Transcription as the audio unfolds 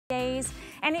days.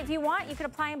 And if you want, you could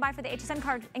apply and buy for the HSN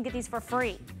card and get these for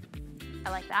free. I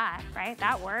like that, right?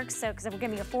 That works. So, because we're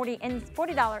giving you a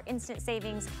 $40 instant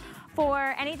savings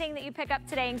for anything that you pick up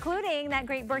today, including that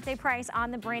great birthday price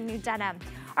on the brand new denim.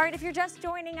 All right, if you're just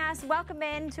joining us, welcome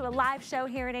in to a live show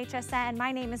here at HSN.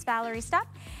 My name is Valerie Stupp,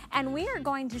 and we are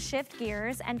going to shift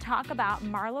gears and talk about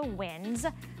MarlaWynne's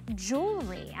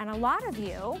jewelry. And a lot of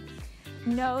you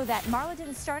know that Marla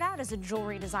didn't start out as a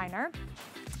jewelry designer.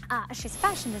 She's a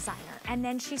fashion designer, and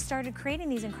then she started creating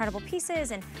these incredible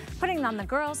pieces and putting them on the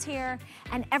girls here,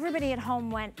 and everybody at home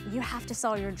went, you have to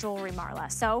sell your jewelry, Marla.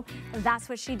 So that's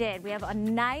what she did. We have a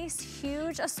nice,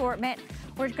 huge assortment.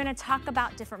 We're gonna talk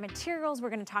about different materials. We're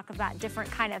gonna talk about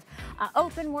different kind of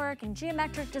open work and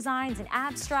geometric designs and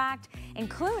abstract,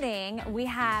 including we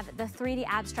have the 3D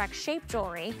abstract shape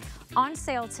jewelry on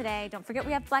sale today. Don't forget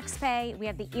we have flex pay. We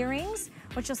have the earrings,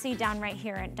 which you'll see down right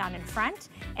here and down in front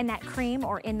in that cream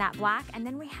or in that black. And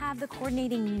then we have the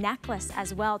coordinating necklace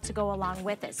as well to go along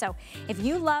with it. So if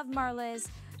you love Marla's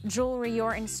jewelry,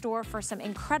 you're in store for some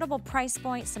incredible price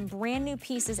points, some brand new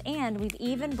pieces, and we've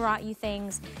even brought you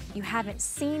things you haven't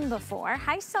seen before.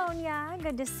 Hi, Sonia,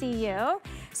 good to see you.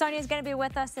 Sonia's gonna be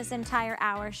with us this entire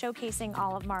hour, showcasing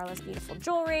all of Marla's beautiful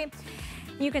jewelry.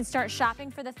 You can start shopping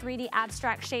for the 3D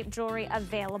abstract shape jewelry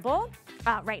available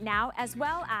right now, as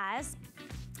well as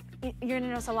you're gonna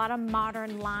notice a lot of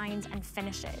modern lines and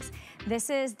finishes.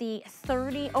 This is the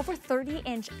over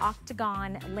 30-inch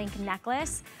octagon link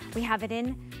necklace. We have it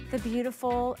in the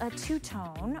beautiful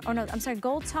two-tone, or no, I'm sorry,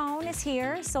 gold tone is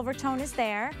here, silver tone is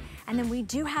there, and then we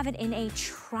do have it in a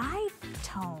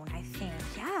tri-tone, I think,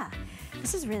 yeah.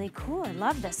 This is really cool, I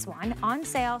love this one. On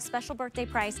sale, special birthday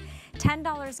price,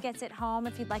 $10 gets it home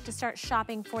if you'd like to start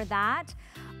shopping for that.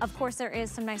 Of course, there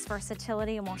is some nice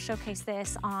versatility, and we'll showcase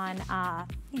this on,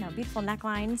 you know, beautiful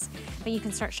necklines, but you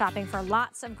can start shopping for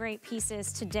lots of great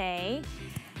pieces today.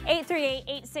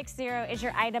 838-860 is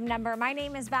your item number. My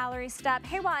name is Valerie Stupp.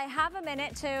 Hey, while I have a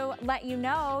minute to let you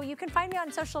know, you can find me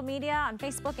on social media, on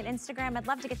Facebook and Instagram. I'd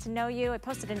love to get to know you. I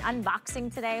posted an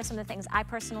unboxing today of some of the things I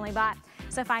personally bought.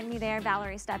 So find me there,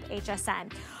 Valerie Stupp,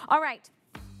 HSN. All right,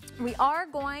 we're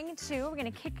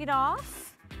gonna kick it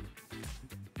off.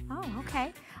 Oh,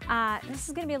 okay. This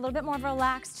is gonna be a little bit more of a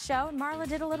relaxed show. Marla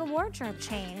did a little wardrobe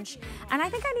change, and I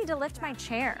think I need to lift my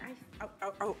chair.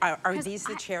 Are these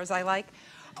the chairs I like?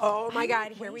 Oh my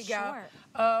God, here we go.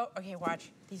 Oh, okay,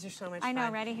 watch. These are so much fun. I know,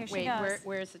 ready? Here she goes.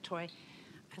 Where's the toy?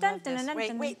 Dun, dun, dun, dun,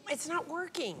 dun. Wait, it's not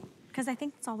working. Because I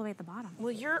think it's all the way at the bottom.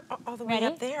 Well, you're all the way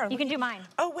up there. You can do mine.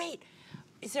 Oh, wait.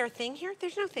 Is there a thing here?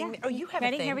 There's no thing. Yeah. Oh, you have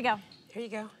ready? a thing. Here we go. Here you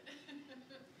go.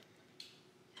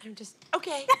 I'm just,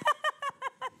 okay.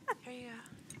 Here you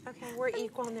go. Okay, we're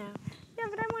equal now. Yeah,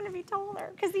 but I want to be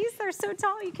taller because these are so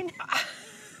tall you can...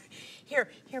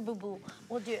 Here, boo-boo.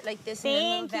 We'll do it like this.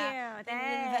 Thank you.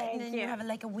 And then you have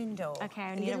like a window. Okay,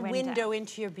 I need a window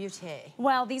into your beauty.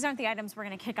 Well, these aren't the items we're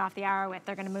going to kick off the hour with.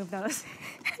 They're going to move those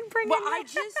and bring them I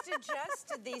just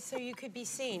adjusted these so you could be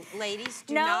seen. Ladies,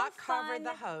 do not cover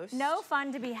the host. No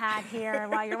fun to be had here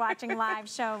while you're watching live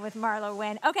show with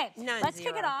MarlaWynne. Okay, let's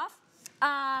kick it off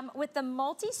with the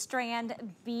multi-strand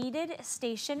beaded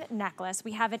station necklace.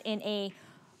 We have it in a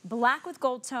black with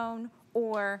gold tone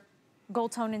or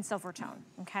gold tone and silver tone,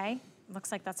 okay?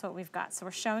 Looks like that's what we've got. So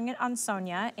we're showing it on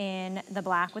Sonia in the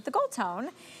black with the gold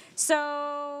tone.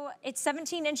 So it's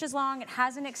 17 inches long. It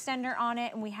has an extender on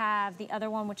it, and we have the other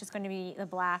one, which is going to be the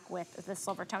black with the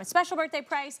silver tone. Special birthday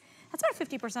price. That's about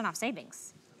 50% off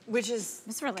savings. Which is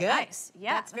it's really good. Nice.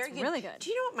 Yeah, that's very good. Really good. Do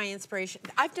you know what my inspiration?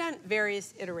 I've done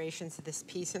various iterations of this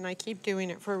piece, and I keep doing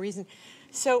it for a reason.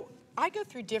 So I go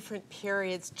through different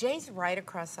periods. Jay's right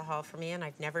across the hall from me, and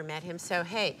I've never met him. So,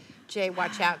 hey, Jay,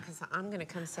 watch out, because I'm going to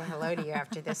come say hello to you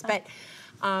after this. But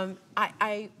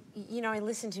I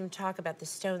listen to him talk about the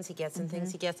stones he gets and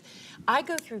things he gets. I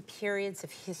go through periods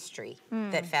of history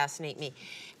that fascinate me.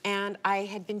 And I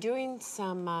had been doing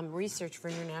some research for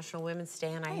International Women's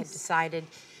Day, and I had decided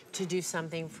to do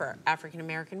something for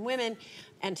African-American women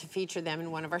and to feature them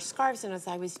in one of our scarves. And as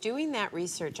I was doing that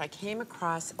research, I came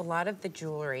across a lot of the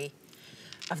jewelry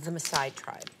of the Maasai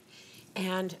tribe.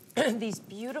 And these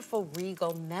beautiful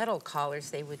regal metal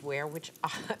collars they would wear, which,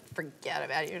 forget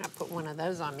about it, you're not putting one of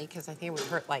those on me because I think it would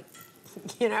hurt like,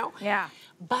 you know? Yeah.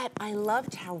 But I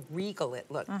loved how regal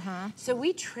it looked. So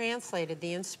we translated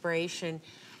the inspiration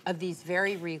of these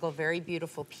very regal, very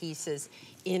beautiful pieces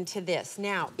into this.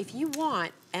 Now, if you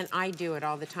want, and I do it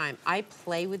all the time, I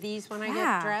play with these when I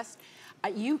get dressed.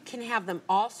 You can have them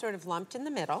all sort of lumped in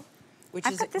the middle, which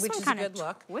is a good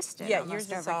look. Twisted, yeah, yours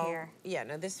is over all here. Yeah,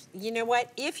 no, this. You know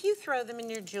what? If you throw them in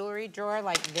your jewelry drawer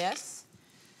like this,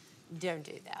 don't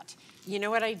do that. You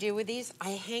know what I do with these? I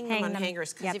hang them on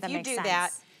hangers, because if you do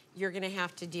that, you're going to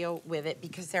have to deal with it,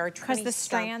 because there are 20 the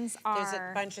strands there's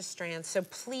a bunch of strands. So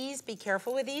please be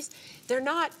careful with these. They're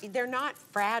not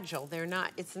fragile.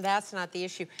 That's not the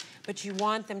issue. But you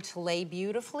want them to lay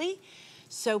beautifully.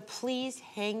 So please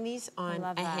hang these on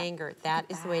a hanger. That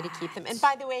is the way to keep them. And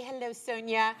by the way, hello,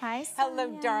 Sonia. Hi, Sonia.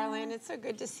 Hello, darling. It's so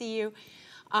good to see you.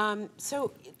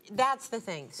 So that's the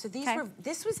thing. So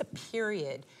this was a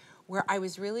period where I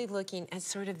was really looking at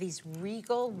sort of these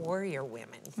regal warrior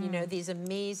women, you know, these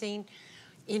amazing,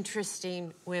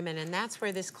 interesting women, and that's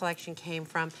where this collection came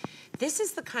from. This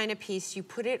is the kind of piece you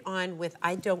put it on with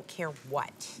I don't care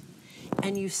what,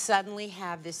 and you suddenly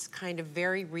have this kind of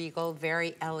very regal,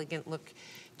 very elegant look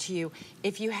to you.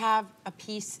 If you have a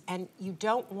piece and you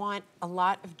don't want a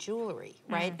lot of jewelry,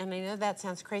 right? And I know that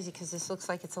sounds crazy because this looks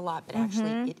like it's a lot, but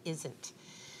actually it isn't.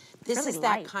 This really is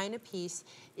that kind of piece.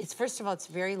 It's, first of all, it's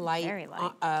very light,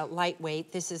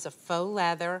 lightweight. This is a faux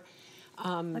leather,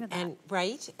 Look at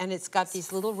that. and it's got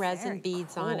these little resin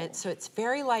beads on it, so it's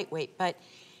very lightweight. But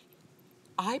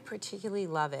I particularly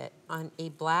love it on a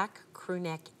black crew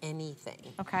neck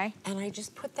anything. Okay. And I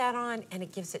just put that on, and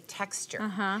it gives it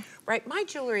texture. Right? My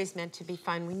jewelry is meant to be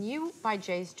fun. When you buy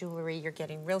Jay's jewelry, you're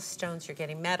getting real stones, you're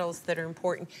getting metals that are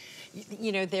important.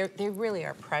 You know, they really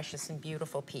are precious and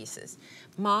beautiful pieces.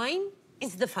 Mine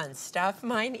is the fun stuff.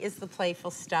 Mine is the playful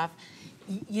stuff.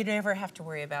 You never have to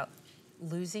worry about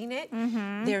losing it.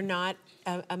 They're not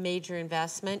a major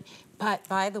investment. But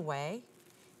by the way,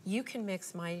 you can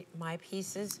mix my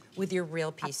pieces with your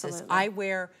real pieces. Absolutely. I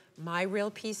wear my real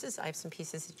pieces. I have some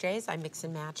pieces of Jay's. I mix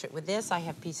and match it with this. I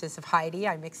have pieces of Heidi.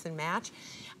 I mix and match.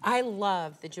 I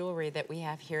love the jewelry that we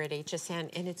have here at HSN,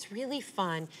 and it's really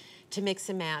fun to mix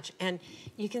and match. And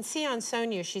you can see on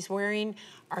Sonia, she's wearing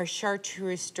our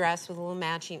chartreuse dress with a little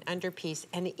matching underpiece,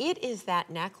 and it is that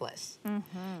necklace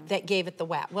that gave it the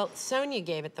wow. Well, Sonia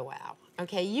gave it the wow.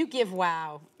 Okay, you give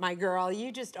wow, my girl.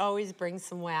 You just always bring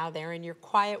some wow there in your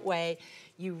quiet way.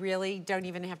 You really don't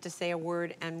even have to say a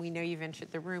word, and we know you've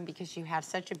entered the room because you have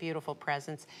such a beautiful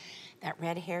presence. That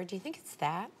red hair, do you think it's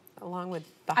that? Along with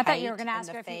the height and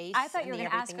the face. I thought you were going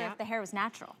to ask her if the hair was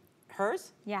natural.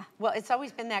 Hers? Yeah. Well, it's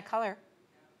always been that color.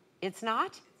 It's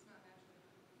not?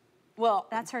 Well,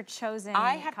 that's her chosen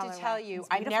I have to tell colorway. you,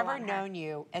 I've never known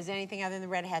you as anything other than the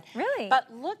redhead. Really?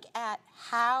 But look at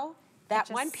how that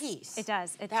one piece. It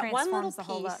does. It that transforms one little the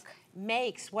whole look.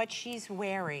 Makes what she's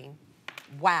wearing.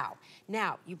 Wow.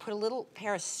 Now, you put a little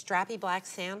pair of strappy black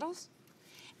sandals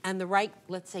and the right,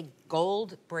 let's say,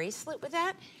 gold bracelet with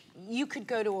that, you could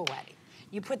go to a wedding.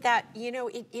 You put that, you know,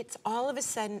 it's all of a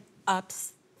sudden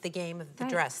ups the game of the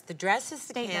dress. The dress is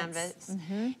the canvas.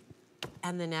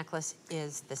 And the necklace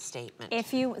is the statement.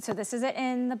 So this is it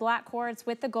in the black quartz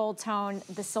with the gold tone.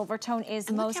 The silver tone is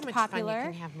most look how much popular. Fun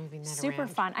you can have moving that Super around.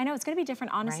 fun. I know it's going to be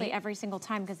different, honestly, every single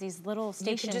time because these little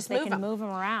stations they can move them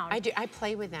around. I do. I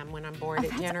play with them when I'm bored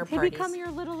at dinner They parties. become your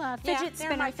little fidget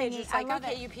spinner my thingy. fidgets. I Like, love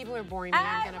okay, it. you people are boring me.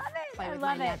 I'm going to play with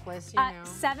my necklace. You know.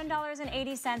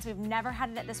 $7.80. We've never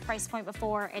had it at this price point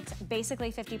before. It's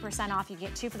basically 50% off. You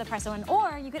get 2 for the price of 1,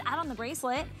 or you could add on the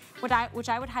bracelet, which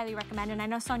I would highly recommend. And I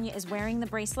know Sonia is wearing the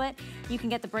bracelet. You can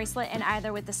get the bracelet in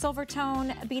either with the silver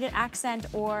tone beaded accent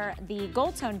or the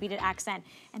gold tone beaded accent.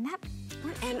 And that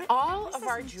all of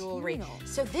our jewelry.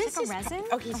 So this is resin.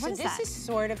 Okay, so this is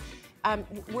sort of.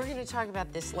 We're going to talk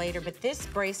about this later, but this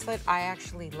bracelet I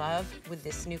actually love with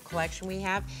this new collection we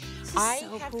have. I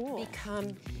have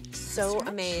become so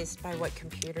amazed by what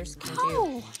computers can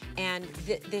do. And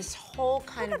this whole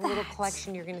kind of little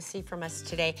collection you're going to see from us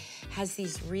today has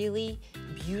these really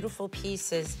beautiful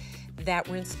pieces that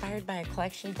were inspired by a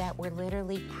collection that were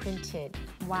literally printed.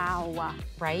 Wow.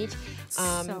 Right?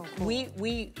 So cool.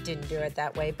 We didn't do it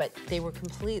that way, but they were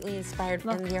completely inspired,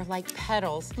 and they're like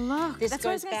petals. Look, this that's goes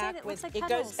what I was back gonna say, with it looks like it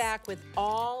petals. goes back with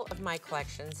all of my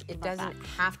collections. It doesn't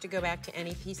have to go back to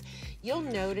any piece. You'll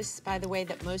notice, by the way,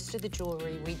 that most of the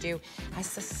jewelry we do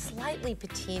has a slightly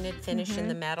patinaed finish in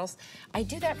the metals. I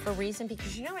do that for a reason,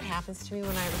 because you know what happens to me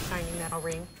when I have a shiny metal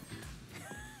ring?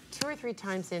 2 or 3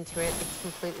 times into it, it's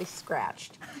completely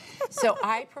scratched. So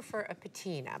I prefer a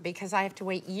patina because I have to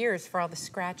wait years for all the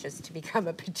scratches to become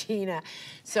a patina.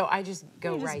 So I just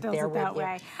go right there with you.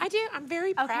 I do. I'm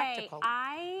very practical. Okay,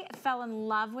 I fell in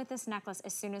love with this necklace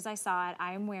as soon as I saw it.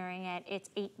 I am wearing it. It's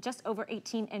just over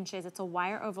 18 inches. It's a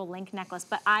wire oval link necklace,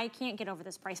 but I can't get over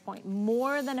this price point.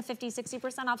 More than a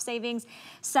 50–60% off savings.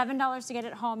 $7 to get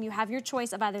it home. You have your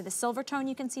choice of either the silver tone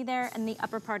you can see there in the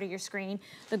upper part of your screen,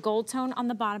 the gold tone on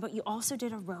the bottom, but you also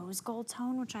did a rose gold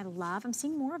tone, which I love. I'm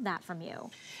seeing more of that from you.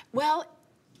 Well,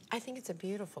 I think it's a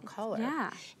beautiful color.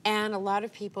 Yeah. And a lot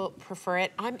of people prefer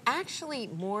it. I'm actually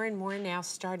more and more now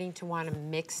starting to want to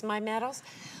mix my metals.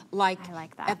 Like, I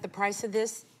like that. at the price of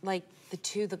this, like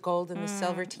the gold and the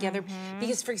silver together.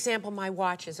 Because, for example, my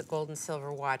watch is a gold and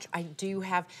silver watch. I do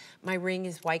have, my ring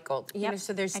is white gold. You know,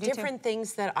 so there's different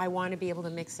things that I want to be able to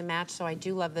mix and match. So I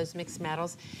do love those mixed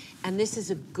metals. And this is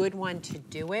a good one to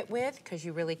do it with because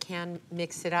you really can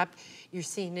mix it up. You're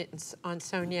seeing it on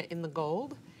Sonia in the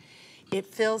gold. It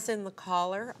fills in the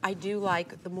collar. I do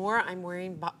like, the more I'm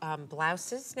wearing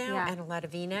blouses now and a lot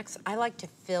of V-necks, I like to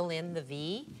fill in the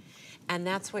V. And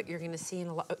that's what you're going to see in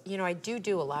a lot. You know, I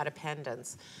do a lot of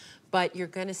pendants, but you're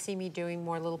going to see me doing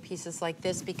more little pieces like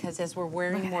this because as we're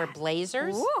wearing more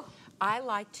blazers, I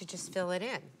like to just fill it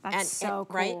in. That's so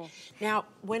cool. Right? Now,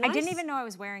 when I didn't even know I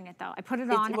was wearing it though. I put it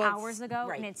on hours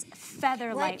ago and it's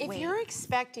feather lightweight. If you're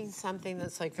expecting something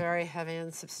that's like very heavy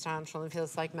and substantial and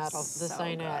feels like metal, this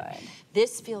ain't it.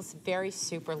 This feels very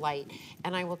super light.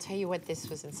 And I will tell you what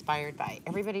this was inspired by.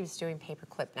 Everybody was doing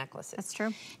paperclip necklaces. That's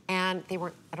true. And they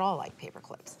weren't at all like paper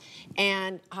clips.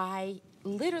 And I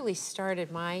literally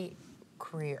started my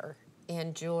career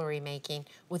in jewelry making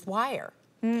with wire.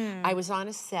 I was on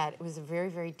a set. It was a very,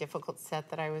 very difficult set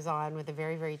that I was on with a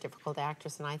very, very difficult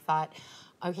actress. And I thought,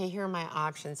 okay, here are my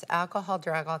options. Alcohol,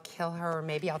 drug, I'll kill her, or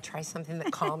maybe I'll try something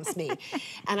that calms me.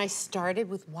 And I started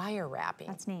with wire wrapping.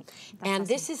 That's neat. That's and awesome.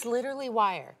 this is literally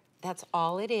wire. That's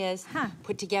all it is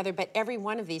put together. But every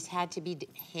one of these had to be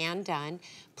hand done.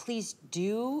 Please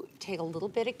do take a little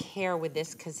bit of care with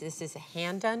this because this is a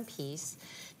hand done piece.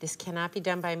 This cannot be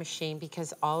done by a machine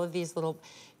because all of these little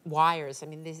wires, I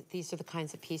mean, these are the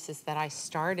kinds of pieces that I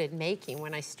started making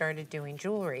when I started doing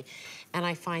jewelry. And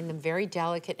I find them very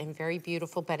delicate and very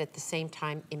beautiful, but at the same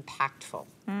time, impactful.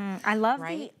 I love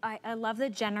I love the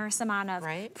generous amount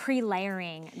of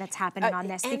pre-layering that's happening on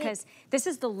this because this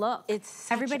is the look. It's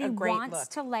such Everybody a great wants look.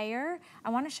 to layer. I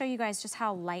want to show you guys just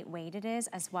how lightweight it is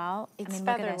as well. It's I mean,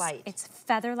 feather look at this. light. It's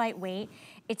feather lightweight.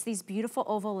 It's these beautiful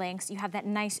oval links. You have that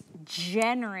nice,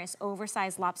 generous,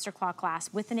 oversized lobster claw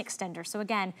clasp with an extender. So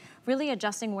again, really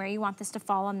adjusting where you want this to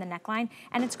fall on the neckline.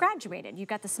 And it's graduated. You've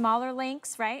got the smaller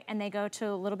links, right? And they go to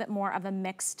a little bit more of a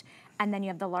mixed, and then you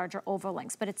have the larger oval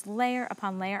links. But it's layer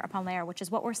upon layer upon layer, which is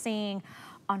what we're seeing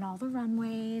on all the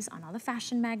runways, on all the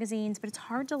fashion magazines. But it's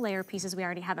hard to layer pieces we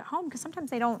already have at home because sometimes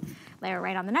they don't layer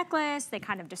right on the necklace. They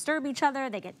kind of disturb each other.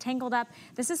 They get tangled up.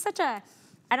 This is such a,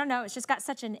 I don't know, it's just got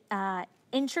such an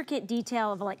intricate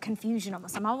detail of like confusion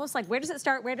almost. I'm almost like, where does it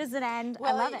start? Where does it end?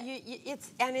 Well, I love it.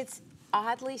 It's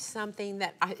oddly something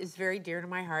that is very dear to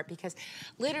my heart because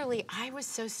literally I was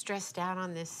so stressed out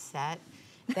on this set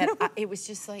that it was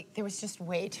just like, there was just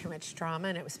way too much drama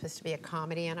and it was supposed to be a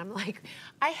comedy. And I'm like,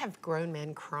 I have grown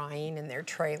men crying in their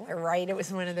trailer, right? It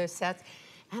was one of those sets.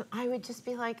 And I would just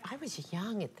be like, I was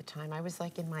young at the time. I was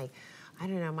like in my, I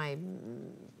don't know, my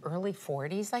early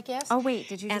 40s, I guess. Oh, wait,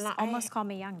 did you just almost call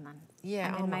me young then?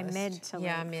 Yeah, I'm in my mid to late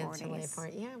 40s. mid to late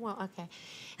 40s. Yeah, well, okay.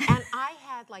 And I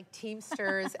had like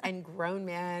Teamsters and grown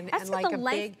men and like a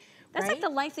big, that's like the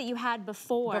life that you had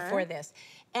before. Before this.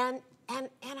 And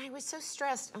I was so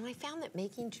stressed, and I found that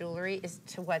making jewelry is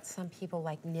to what some people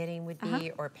like knitting would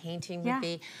be or painting would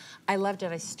be. I loved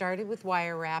it. I started with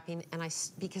wire wrapping, and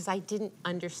because I didn't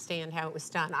understand how it was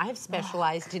done. I have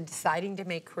specialized in deciding to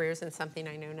make careers in something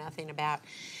I know nothing about.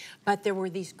 But there were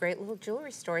these great little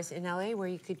jewelry stores in LA where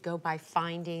you could go buy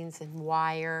findings and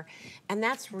wire, and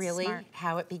that's really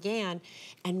how it began.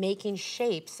 And making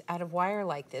shapes out of wire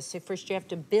like this. So first you have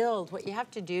to build, what you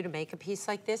have to do to make a piece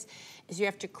like this is you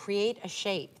have to create a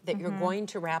shape that you're going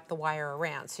to wrap the wire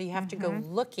around. So you have to go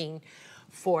looking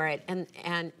for it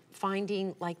and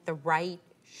finding like the right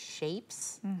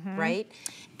shapes, right?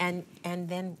 And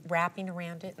then wrapping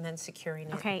around it and then securing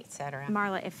it, etc.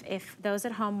 Marla, if those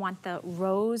at home want the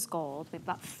rose gold, we've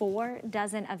got 4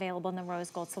 dozen available in the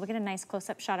rose gold. So we'll get a nice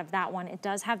close-up shot of that one. It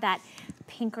does have that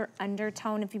pinker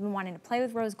undertone if you've been wanting to play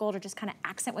with rose gold or just kind of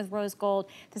accent with rose gold.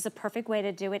 This is a perfect way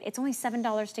to do it. It's only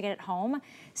 $7 to get it home.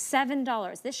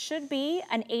 $7. This should be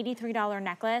an $83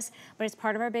 necklace, but it's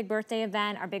part of our big birthday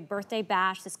event, our big birthday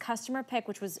bash. This customer pick,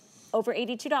 which was over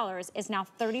 $82, is now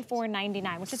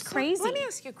 $34.99, which is crazy. Let me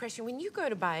ask you a question. When you go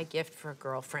to buy a gift for a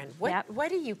girlfriend, what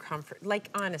do you comfort? Like,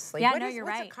 honestly, yeah, what's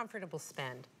right. a comfortable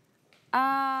spend?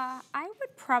 I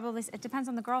would probably, it depends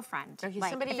on the girlfriend. Okay,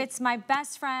 like, if it's my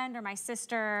best friend or my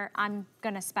sister, I'm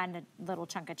gonna spend a little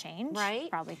chunk of change. Right.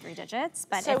 Probably 3 digits.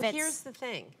 But so if it's, here's the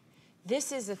thing.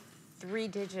 This is a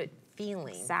 3-digit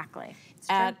feeling. Exactly.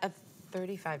 At a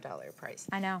 $35 price.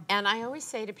 I know. And I always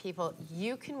say to people,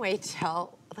 you can wait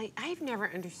till, like, I've never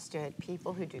understood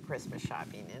people who do Christmas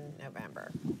shopping in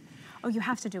November. Oh, you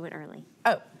have to do it early.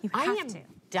 Oh, you have to.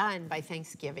 done by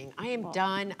Thanksgiving. I am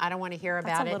done. I don't want to hear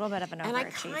about it. That's a little bit of an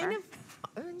overachiever. And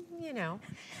I kind of, you know.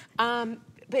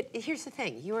 But here's the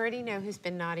thing. You already know who's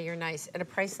been naughty or nice. At a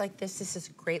price like this is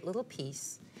a great little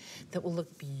piece that will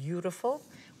look beautiful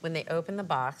when they open the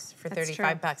box for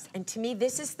 $35. And to me,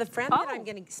 this is the friend that I'm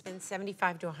going to spend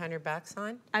 $75 to $100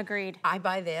 on. Agreed. I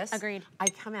buy this. Agreed. I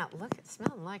come out, look, it's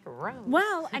smelling like a rose.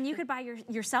 Well, and you could buy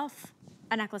yourself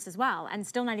a necklace as well and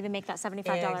still not even make that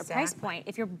 $75 price point.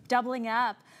 If you're doubling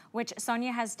up, which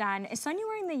Sonia has done. Is Sonia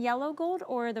wearing the yellow gold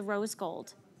or the rose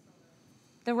gold?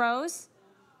 The rose?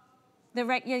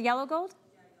 The yellow gold?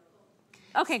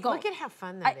 Okay, gold. Look at how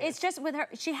fun that is. It's just with her,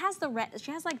 she has the red,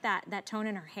 she has like that tone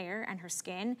in her hair and her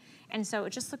skin, and so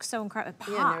it just looks so incredible. It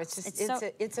pops. Yeah, no, it's just,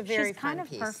 it's a very fun piece.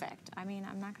 She's kind of perfect. I mean,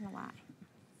 I'm not gonna lie.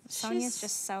 Sonia's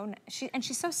just so,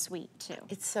 she's so sweet too.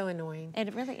 It's so annoying.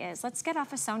 It really is. Let's get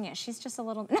off of Sonia. She's just a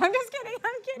little, no, I'm just kidding,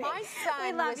 I'm kidding. My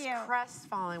son was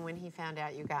crestfallen when he found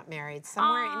out you got married.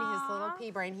 Somewhere in his little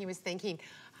pea brain, he was thinking,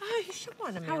 oh, you should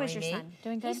want to marry me. How is your son?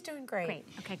 Doing good? He's doing great. Great.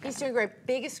 Okay, good. He's doing great.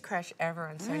 Biggest crush ever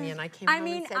on Sonia. And I came home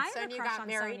and said, Sonia got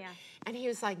married. Sonia. And he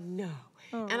was like, no.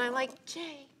 And I'm like,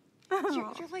 Jay,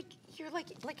 you're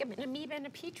like an amoeba in a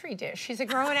petri dish. She's a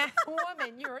grown-ass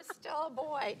woman. You're still a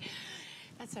boy.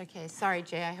 That's okay. Sorry,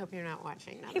 Jay. I hope you're not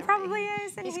watching. He probably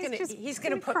is. And he's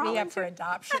gonna put me up for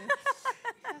adoption.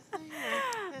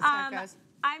 That's how it goes.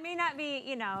 I may not be,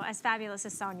 you know, as fabulous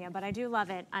as Sonia, but I do love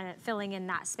it filling in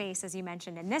that space, as you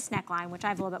mentioned, in this neckline, which I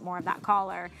have a little bit more of that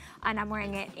collar. And I'm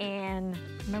wearing it in,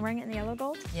 am I wearing it in the yellow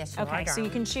gold? Yes, you are. Okay, so you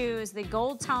can choose the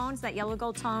gold tones, that yellow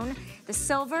gold tone, the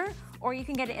silver, or you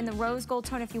can get it in the rose gold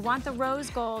tone. If you want the rose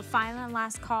gold, final and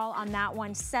last call on that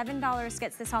one. $7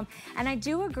 gets this home. And I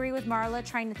do agree with Marla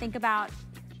trying to think about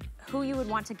who you would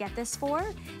want to get this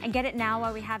for and get it now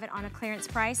while we have it on a clearance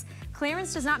price.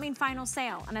 Clearance does not mean final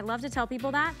sale, and I love to tell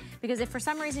people that, because if for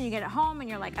some reason you get it home and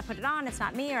you're like, I put it on, it's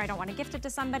not me, or I don't want to gift it to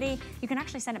somebody, you can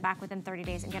actually send it back within 30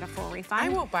 days and get a full refund. I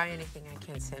won't buy anything I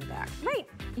can't send back. Right,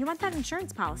 you want that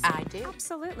insurance policy. I do.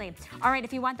 Absolutely. All right,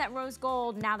 if you want that rose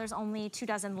gold, now there's only 2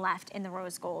 dozen left in the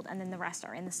rose gold, and then the rest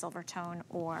are in the silver tone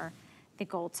or the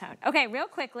gold tone. Okay, real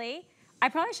quickly, I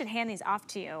probably should hand these off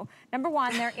to you. Number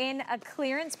one, they're in a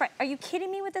clearance price. Are you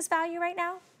kidding me with this value right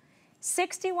now?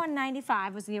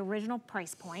 $61.95 was the original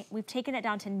price point. We've taken it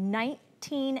down to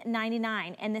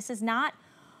 $19.99, and this is not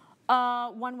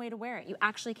one way to wear it. You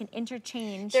actually can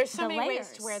interchange the layers. There's so many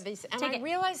ways to wear these, and I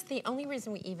realize the only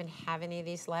reason we even have any of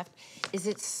these left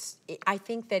is I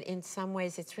think that in some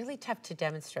ways it's really tough to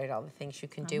demonstrate all the things you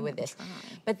can do with this.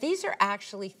 But these are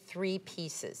actually 3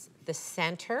 pieces. The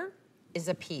center is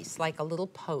a piece, like a little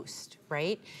post,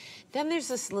 right? Then there's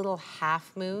this little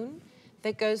half moon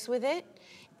that goes with it.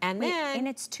 And then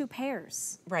it's 2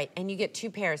 pairs. Right, and you get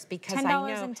 2 pairs because $10 I know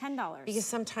and $10. Because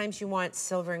sometimes you want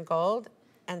silver and gold,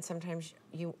 and sometimes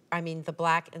the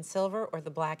black and silver, or the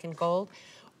black and gold,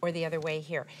 or the other way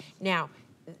here. Now,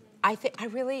 I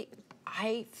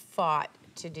fought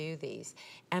to do these,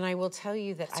 and I will tell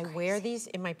you that I wear these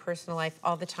in my personal life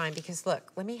all the time, because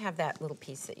look, let me have that little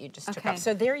piece that you just took off.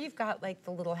 So there you've got like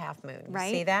the little half moon.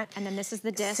 Right. See that? And then this is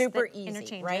the disc. Super that easy,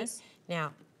 interchanges. right?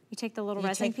 Now, you take the little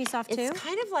resin piece off too? It's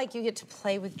kind of like you get to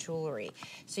play with jewelry.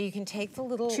 So you can take the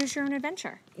little... Choose your own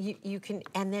adventure. You can,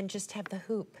 and then just have the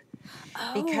hoop.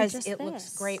 Oh, because it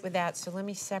looks great with that. So let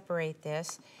me separate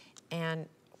this. And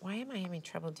why am I having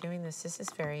trouble doing this? This is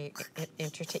very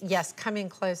interesting. Yes, come in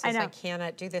close as I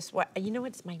cannot do this. What? You know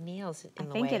what? It's my nails in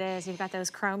the way. I think it is. You've got those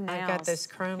chrome nails. I've got those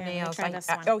chrome nails.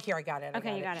 Oh, here, I got it.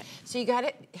 Okay, you got it. So you got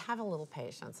it. Have a little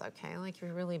patience, okay? Like,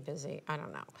 you're really busy. I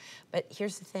don't know. But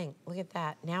here's the thing. Look at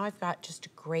that. Now I've got just a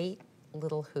great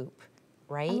little hoop,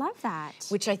 right? I love that.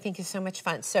 Which I think is so much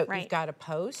fun. So you've got a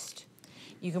post.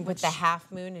 You can put the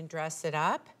half moon and dress it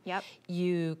up. Yep.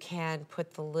 You can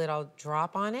put the little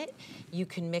drop on it. You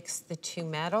can mix the 2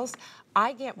 metals.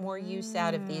 I get more use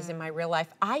out of these in my real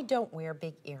life. I don't wear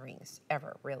big earrings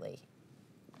ever, really.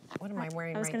 What am I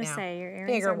wearing right now? I was going to say, your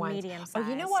earrings Bigger are ones. medium-sized. Oh,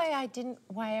 you know why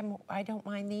I don't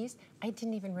mind these? I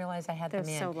didn't even realize I had them in.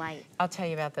 They're so light. I'll tell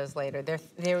you about those later.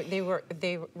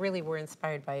 They really were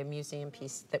inspired by a museum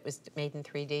piece that was made in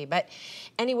 3D. But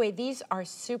anyway, these are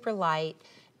super light,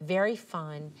 very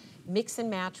fun, mix and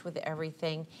match with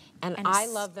everything. And I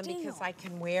love them because I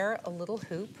can wear a little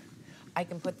hoop. I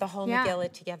can put the whole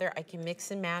Megillah together. I can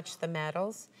mix and match the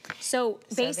metals. So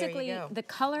there you basically, go. the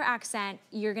color accent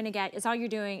you're gonna get is all you're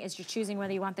doing is you're choosing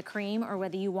whether you want the cream or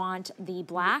whether you want the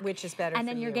black. Which is better And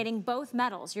for then you're you. getting both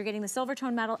metals. You're getting the silver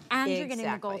tone metal and you're getting the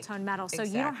Exactly. gold tone metal. So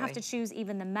you don't have to Exactly. choose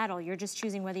even the metal. You're just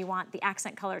choosing whether you want the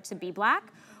accent color to be black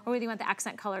or whether you want the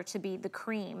accent color to be the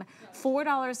cream.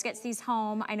 $4 gets these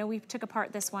home. I know we took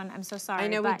apart this one. I'm so sorry. I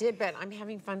know we but did, but I'm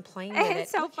having fun playing with it.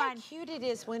 It's so Look fun. how cute it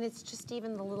is when it's just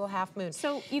even the little half moon.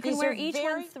 So you can These wear are each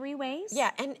one 3 ways?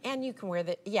 Yeah, and you can wear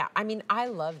the, yeah, I mean, I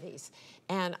love these.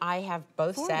 And I have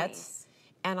both 4 sets. ways.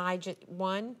 And I just,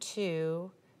 1,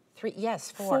 2, 3,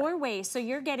 yes, 4. 4 ways. So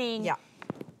you're getting Yeah.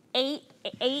 eight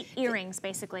earrings,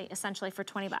 basically, essentially for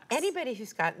 20 bucks. Anybody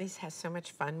who's gotten these has so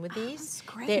much fun with these. That's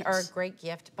great. They are a great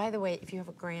gift. By the way, if you have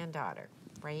a granddaughter,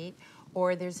 right?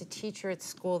 Or there's a teacher at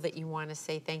school that you want to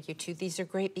say thank you to, these are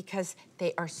great because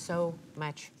they are so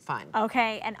much fun.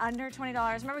 Okay, and under $20.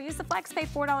 Remember, use the flex pay,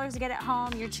 $4 to get it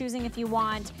home. You're choosing if you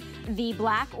want the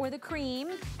black or the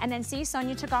cream. And then see,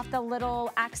 Sonia took off the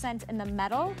little accent in the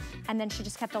metal, and then she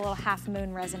just kept a little half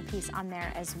moon resin piece on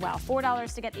there as well.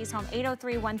 $4 to get these home,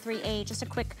 803-138. Just a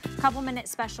quick couple minute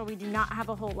special. We do not have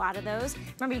a whole lot of those.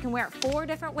 Remember, you can wear it 4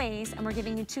 different ways, and we're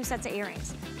giving you 2 sets of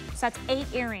earrings. So that's 8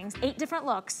 earrings, 8 different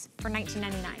looks for $19.99.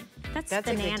 That's bananas.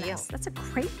 a good deal. That's a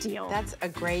great deal. That's a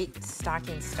great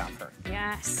stocking stuffer.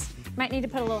 Yes. Might need to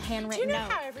put a little handwritten Do you know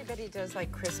note. how everybody does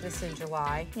like Christmas in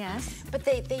July? Yes. But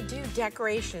they do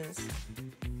decorations,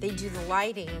 they do the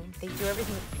lighting, they do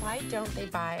everything. Why don't they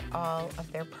buy all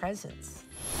of their presents?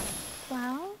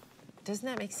 Well, Doesn't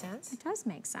that make sense? it does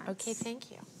make sense. Okay,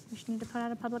 thank you. We should need to put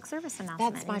out a public service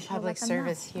announcement. That's You my should let public them know.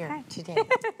 service here Okay. today.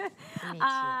 I need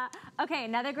to. Okay,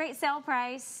 another great sale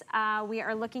price. We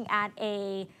are looking at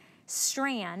a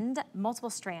strand,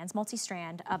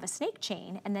 multi-strand of a snake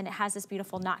chain, and then it has this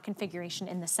beautiful knot configuration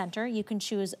in the center. You can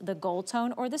choose the gold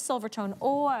tone or the silver tone,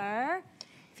 or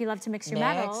if you love to mix your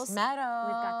metals, we've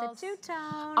got the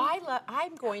two-tone.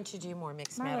 I'm going to do more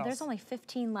mixed Marla, metals. there's only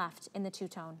 15 left in the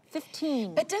two-tone.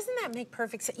 15. But doesn't that make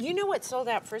perfect sense? You know what sold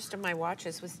out first of my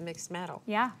watches was the mixed metal.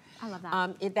 Yeah, I love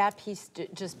that. That piece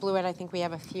just blew it. I think we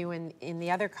have a few in the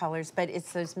other colors, but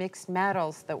it's those mixed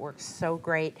metals that work so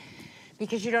great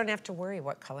because you don't have to worry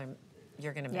what color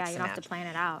you're going to mix Yeah, you and don't have match. to plan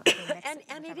it out.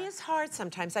 And it is hard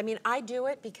sometimes. I mean, I do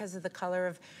it because of the color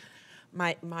of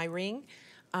my ring.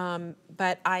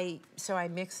 But I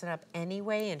mix it up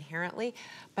anyway inherently,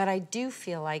 but I do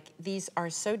feel like these are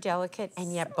so delicate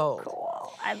and yet bold.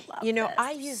 Cool. I love You know, this.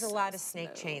 I use a lot of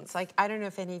snake chains. Like, I don't know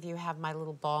if any of you have my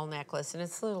little ball necklace, and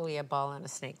it's literally a ball on a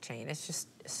snake chain. It's just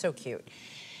so cute.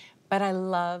 But I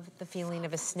love the feeling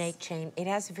of a snake chain. It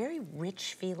has a very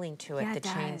rich feeling to it, Yeah, the it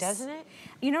chain, does. doesn't it?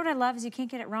 You know what I love is you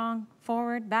can't get it wrong.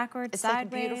 Forward, backward, It's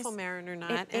sideways. like a beautiful mariner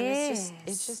knot. It and is.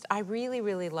 it's just, I really,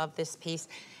 really love this piece.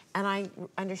 And I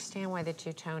understand why the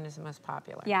two-tone is the most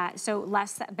popular. Yeah, so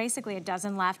basically a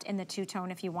dozen left in the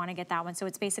two-tone if you want to get that one. So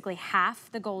it's basically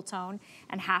half the gold tone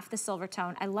and half the silver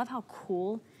tone. I love how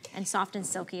cool and soft and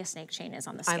silky a snake chain is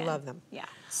on the skin. I love them. Yeah,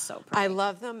 so pretty. I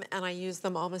love them, and I use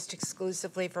them almost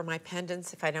exclusively for my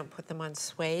pendants if I don't put them on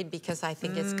suede because I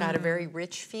think it's got a very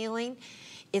rich feeling.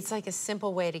 It's like a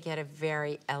simple way to get a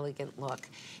very elegant look.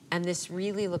 And this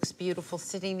really looks beautiful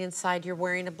sitting inside. You're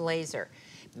wearing a blazer.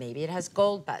 Maybe it has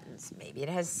gold buttons. Maybe it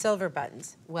has silver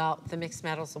buttons. Well, the mixed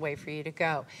metal's the way for you to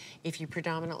go. If you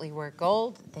predominantly wear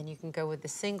gold, then you can go with the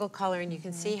single color, and you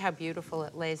can see how beautiful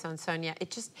it lays on Sonia.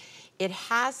 It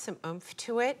has some oomph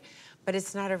to it, but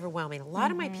it's not overwhelming. A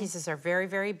lot of my pieces are very,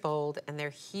 very bold, and they're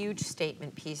huge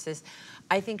statement pieces.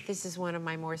 I think this is one of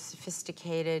my more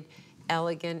sophisticated,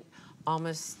 elegant,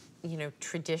 almost, you know,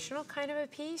 traditional kind of a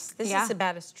piece. This is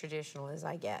about as traditional as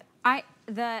I get.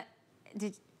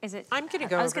 Is it? I'm going to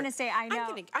go I was over- going to say, I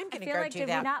know. I'm gonna feel go like do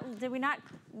that. Did we not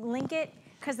link it?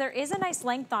 Because there is a nice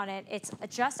length on it. It's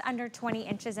just under 20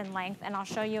 inches in length, and I'll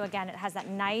show you again. It has that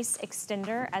nice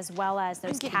extender as well as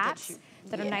those gonna get caps you-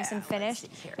 that are nice and let's finished. see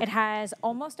here. It has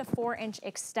almost a 4-inch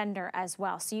extender as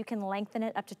well, so you can lengthen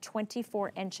it up to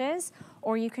 24 inches,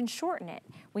 or you can shorten it.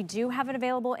 We do have it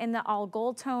available in the all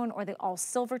gold tone or the all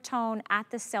silver tone at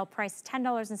the sale price,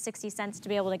 $10.60 to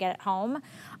be able to get it home.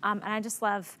 And I just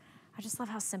love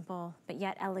how simple, but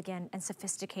yet elegant and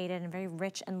sophisticated and very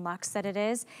rich and luxe that it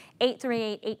is.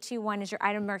 838-821 is your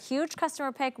item. Our huge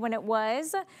customer pick when it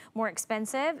was more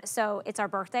expensive. So it's our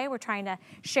birthday. We're trying to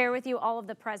share with you all of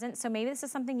the presents. So maybe this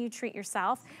is something you treat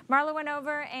yourself. Marla went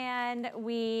over and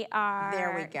we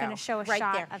are going to show a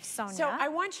shot of Sonia. So I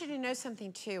want you to know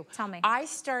something too. Tell me. I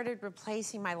started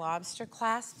replacing my lobster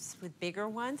clasps with bigger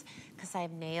ones because I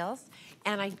have nails.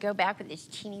 And I'd go back with this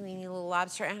teeny weeny little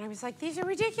lobster, and I was like, these are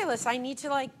ridiculous. I need to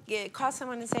like call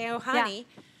someone and say, oh honey,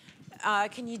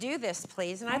 can you do this,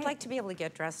 please? And I'd like to be able to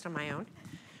get dressed on my own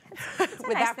nice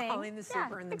without thing. calling the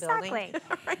super in the exactly. building.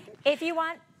 Right. If you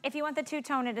want the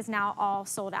two-tone, it is now all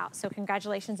sold out. So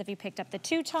congratulations if you picked up the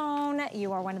two-tone.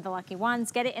 You are one of the lucky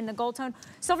ones. Get it in the gold tone.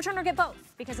 Silver tone or get both,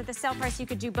 because at the sale price you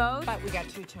could do both. But we got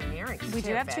two-tone earrings. We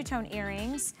do have two-tone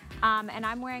earrings. And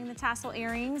I'm wearing the tassel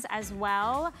earrings as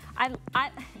well.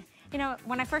 You know,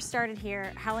 when I first started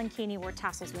here, Helen Keeney wore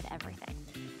tassels with everything.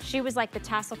 She was like the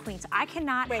tassel queen. So I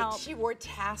cannot help. Wait, she wore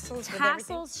tassels with everything?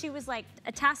 Tassels, she was like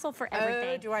a tassel for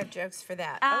everything. Oh, do I have jokes for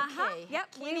that? Okay.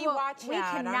 Yep. Keeney, watch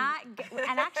out.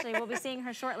 And actually, we'll be seeing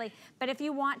her shortly. But if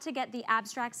you want to get the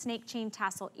abstract snake chain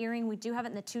tassel earring, we do have it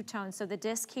in the two-tone. So the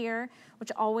disc here,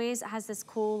 which always has this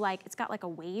cool, like, it's got like a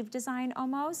wave design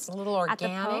almost. A little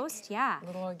organic. At the post, yeah. A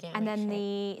little organic. And then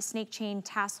the snake chain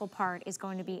tassel part is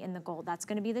going to be in the gold. That's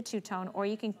going to be the two-tone, or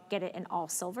you can get it in all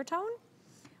silver tone,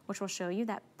 which will show you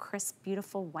that crisp,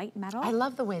 beautiful white metal. I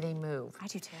love the way they move. I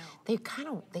do too. They kind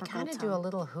of do a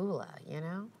little hula, you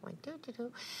know, like do do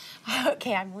do.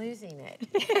 Okay, I'm losing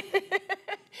it.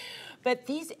 But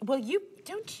these, well, you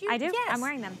don't you? I do. Yes. I'm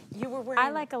wearing them. You were wearing. I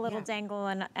like a little dangle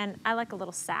and I like a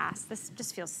little sass. This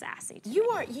just feels sassy.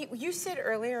 You said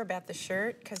earlier about the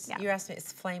shirt, because you asked me,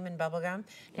 it's flame and bubblegum.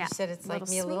 You said it's like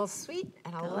me, a little sweet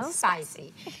and a little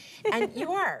spicy. And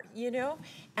you are, you know.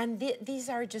 And these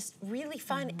are just really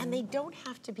fun, and they don't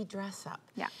have to be dress up.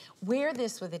 Yeah. Wear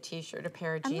this with a t-shirt, a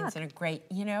pair of jeans, and a great,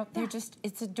 you know, they're just,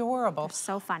 it's adorable. They're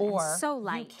so fun or and so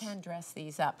light. You can dress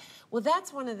these up. Well,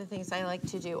 that's one of the things I like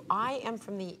to do. I am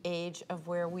from the age of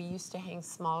where we used to hang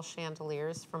small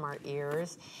chandeliers from our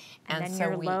ears. And then so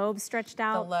your lobes stretched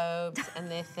out. The lobes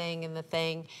and the thing and the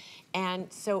thing.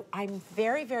 And so I'm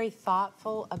very, very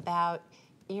thoughtful about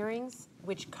earrings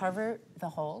which cover the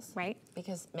holes. Right.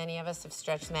 Because many of us have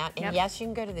stretched them out. And yes, you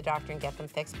can go to the doctor and get them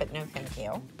fixed, but no thank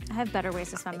you. I have better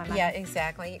ways to spend my money. Yeah,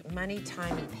 exactly. Money,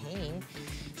 time, and pain.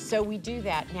 So we do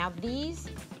that. Now these,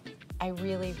 I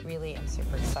really, really am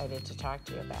super excited to talk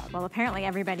to you about. Well, apparently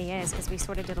everybody is, because we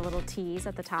sort of did a little tease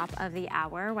at the top of the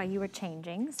hour while you were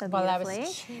changing so beautifully. Well, I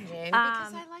was changing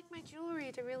because I like my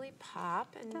jewelry to really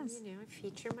pop and, you know,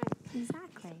 feature my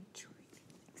Exactly.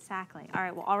 Exactly. All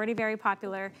right, well, already very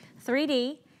popular.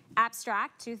 3D,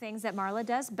 abstract, two things that Marla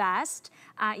does best.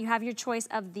 You have your choice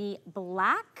of the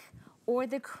black or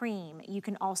the cream. You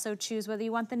can also choose whether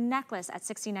you want the necklace at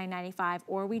 $69.95,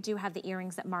 or we do have the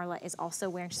earrings that Marla is also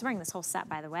wearing. She's wearing this whole set,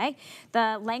 by the way.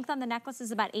 The length on the necklace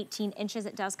is about 18 inches.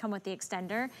 It does come with the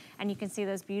extender, and you can see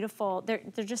those beautiful, they're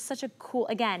just such a cool,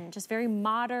 again, just very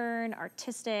modern,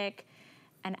 artistic,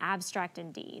 and abstract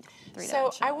indeed.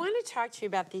 So I want to talk to you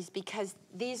about these because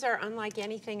these are unlike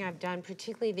anything I've done,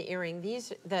 particularly the earring.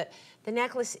 These, the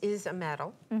necklace is a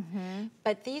metal,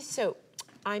 but these, so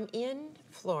I'm in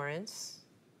Florence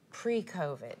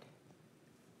pre-COVID,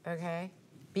 okay?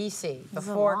 BC,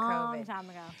 before COVID. A long time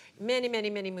ago. Many, many,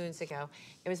 many moons ago.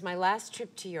 It was my last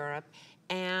trip to Europe,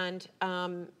 and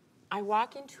I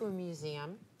walk into a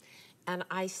museum, and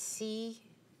I see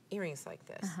earrings like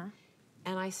this.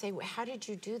 And I say, well, how did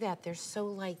you do that? They're so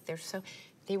light,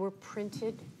 they were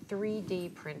printed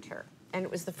 3D printer. And it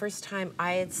was the first time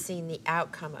I had seen the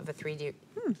outcome of a 3D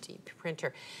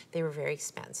printer. They were very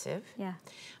expensive. Yeah.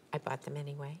 I bought them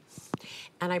anyway.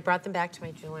 And I brought them back to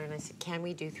my jeweler and I said, can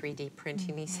we do 3D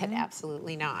printing? He said,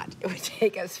 absolutely not. It would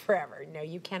take us forever. No,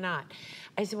 you cannot.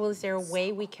 I said, well, is there a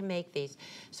way we can make these?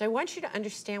 So I want you to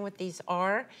understand what these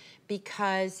are,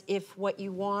 because if what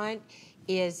you want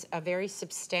is a very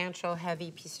substantial,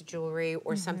 heavy piece of jewelry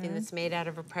or something that's made out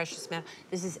of a precious metal,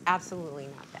 this is absolutely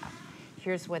not that.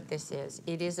 Here's what this is.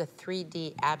 It is a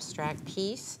 3D abstract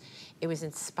piece. It was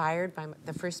inspired by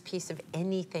the first piece of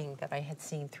anything that I had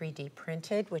seen 3D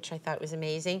printed, which I thought was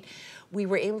amazing. We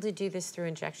were able to do this through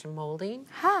injection molding.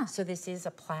 So this is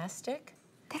a plastic.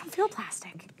 They don't feel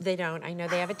plastic. They don't. I know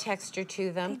they have a texture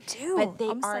to them. They do.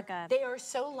 But they are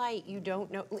so light you don't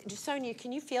know. Sonia,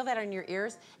 can you feel that on your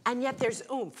ears? And yet there's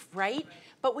oomph, right?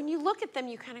 But when you look at them,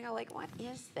 you kind of go like, what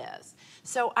is this?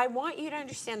 So I want you to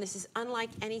understand this is unlike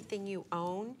anything you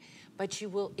own, but you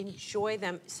will enjoy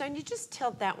them. Sonia, just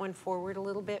tilt that one forward a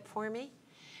little bit for me.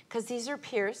 Because these are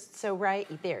pierced, so right,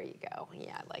 there you go.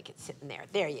 Yeah, I like it sitting there.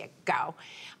 There you go.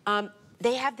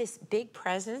 They have this big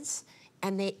presence,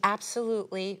 and they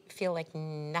absolutely feel like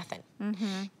nothing.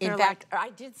 In fact, I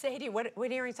did say to you,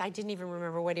 what earrings? I didn't even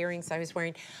remember what earrings I was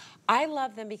wearing. I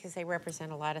love them because they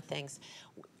represent a lot of things.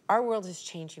 Our world is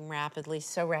changing rapidly,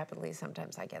 so rapidly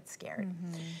sometimes I get scared.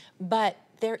 But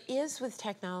there is, with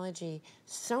technology,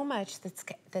 so much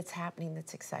that's happening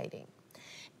that's exciting.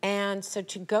 And so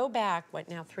to go back, what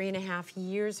now, 3.5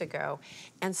 years ago,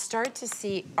 and start to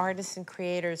see artists and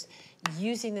creators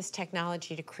using this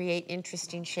technology to create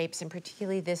interesting shapes, and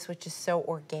particularly this, which is so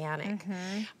organic.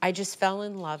 I just fell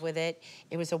in love with it.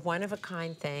 It was a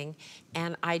one-of-a-kind thing,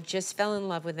 and I just fell in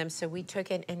love with them. So we took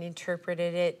it and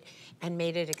interpreted it and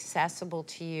made it accessible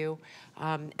to you.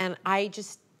 And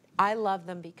I love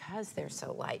them because they're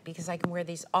so light, because I can wear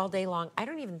these all day long. I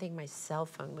don't even think my cell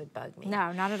phone would bug me.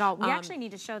 No, not at all. We actually need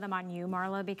to show them on you,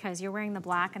 Marla, because you're wearing the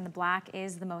black, and the black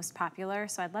is the most popular.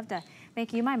 So I'd love to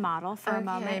make you my model for a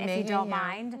moment, if you don't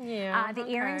mind. Yeah, the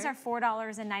earrings are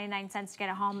 $4.99 to get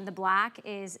it home. The black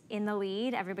is in the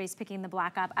lead. Everybody's picking the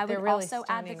black up. I would really also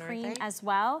add the stunning, cream aren't they? as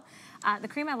well. The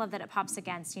cream, I love that it pops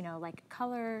against, you know, like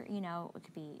color, you know, it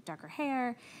could be darker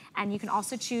hair. And you can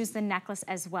also choose the necklace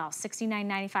as well.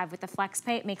 $69.95 with the flex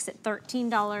pay. It makes it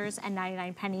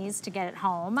 $13.99 to get it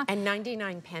home. And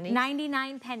 99 pennies?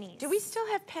 99 pennies. Do we still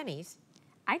have pennies?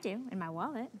 I do, in my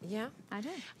wallet. Yeah? I do.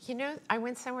 You know, I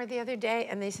went somewhere the other day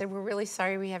and they said, we're really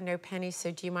sorry we have no pennies,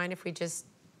 so do you mind if we just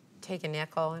take a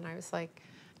nickel? And I was like,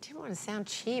 I didn't want to sound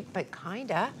cheap, but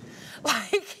kinda.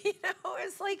 Like, you know,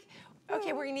 it's like,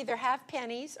 okay, we're gonna either have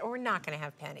pennies or we're not gonna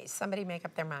have pennies. Somebody make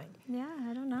up their mind. Yeah,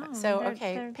 I don't know. So, They're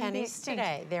okay, gonna be pennies extinct.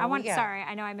 today. There we go. Sorry,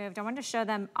 I know I moved. I wanted to show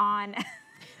them on,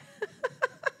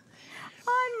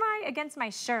 against my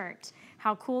shirt,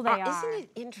 how cool they are. Isn't it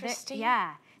interesting?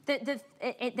 Yeah.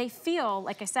 They feel,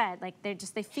 like I said, like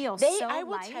they feel so light. I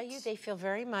will tell you, they feel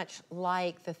very much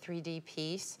like the 3D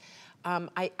piece.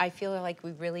 I feel like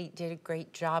we really did a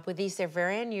great job with these. They're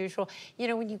very unusual. You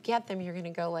know, when you get them, you're gonna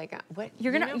go like, what?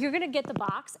 You're gonna get the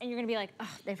box, and you're gonna be like,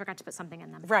 oh, they forgot to put something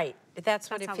in them. Right.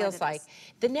 That's what it how feels light it like. is.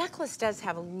 The necklace does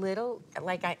have a little,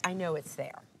 like I know it's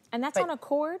there. And that's But on a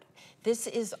cord? This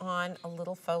is on a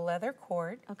little faux leather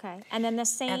cord. Okay. And then the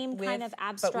same kind of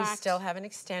abstract. But we still have an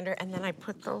extender, and then I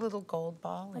put the little gold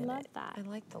ball in it. I love that. I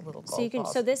like the little gold So you can.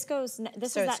 balls. So this goes.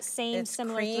 This So is it's- that same it's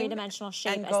similar cream three-dimensional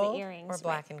shape and as gold the earrings, or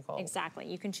black and gold. Exactly.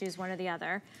 You can choose one or the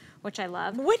other, which I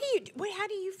love. How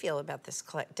do you feel about this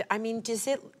collection? I mean, does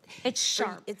it? It's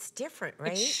sharp. It's different,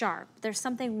 right? It's sharp. There's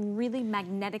something really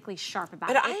magnetically sharp about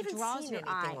But it. I It haven't draws seen your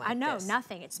anything eye. like I know, this.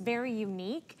 nothing. It's very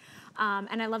unique.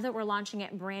 And I love that we're launching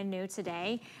it brand new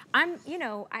today. I'm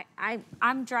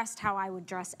dressed how I would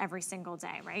dress every single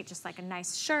day, right? Just like a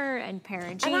nice shirt and pair of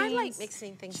jeans. And I like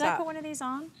mixing things Should up. I put one of these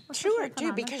on? Sure,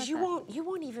 do, because you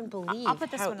won't even believe I'll put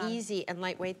this how one on. easy and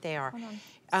lightweight they are. Hold on.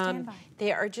 Stand by.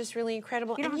 They are just really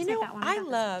incredible. You don't And have you to take know, that one. I I got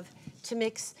this love to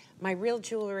mix my real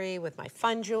jewelry with my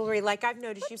fun jewelry. Like I've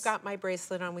noticed you've got my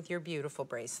bracelet on with your beautiful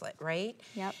bracelet, right?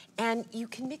 Yep. And you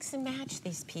can mix and match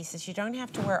these pieces. You don't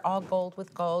have to wear all gold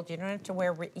with gold. You don't have to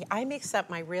wear, I mix up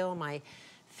my real, my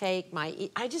fake,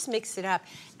 I just mix it up.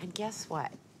 And guess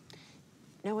what?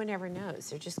 No one ever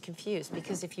knows. They're just confused,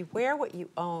 because if you wear what you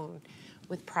own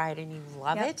with pride and you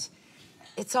love it,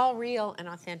 it's all real and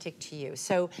authentic to you.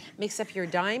 So mix up your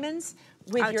diamonds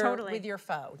with your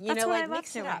faux. You know, like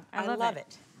mix it up. I love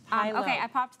it. Okay, I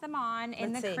popped them on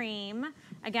in Let's the see. cream,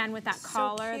 again with that So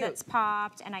collar cute. that's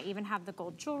popped, and I even have the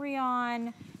gold jewelry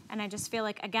on, and I just feel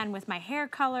like, again, with my hair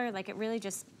color, like it really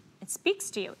just, it speaks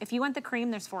to you. If you want the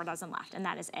cream, there's 4 dozen left, and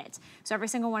that is it. So every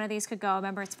single one of these could go.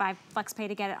 Remember, it's 5 flex pay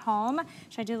to get it home.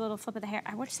 Should I do a little flip of the hair?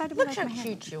 Which side do we Look like how my hair?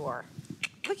 cute you are.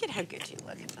 Look at how good you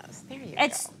look in those. There you go.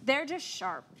 They're just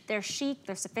sharp. They're chic.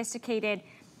 They're sophisticated.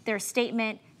 They're a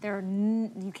statement.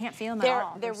 You can't feel them at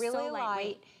all. They're really so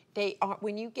light. They are,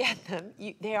 when you get them,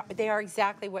 they are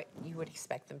exactly what you would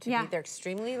expect them to be. They're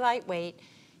extremely lightweight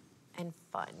and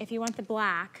fun. If you want the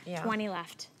black, 20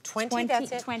 left. 20,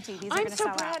 that's it. 20, these are I'm gonna so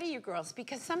sell proud out. of you girls,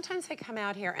 because sometimes I come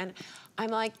out here and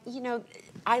I'm like, you know,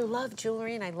 I love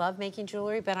jewelry and I love making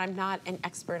jewelry, but I'm not an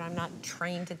expert. I'm not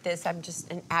trained at this. I'm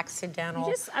just an accidental.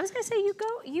 I was gonna say, you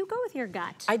go with your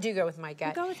gut. I do go with my gut.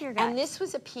 You go with your gut. And this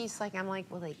was a piece, like, I'm like,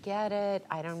 will they get it?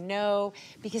 I don't know,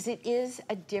 because it is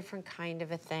a different kind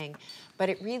of a thing. But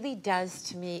it really does,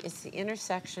 to me, it's the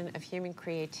intersection of human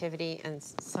creativity and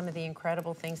some of the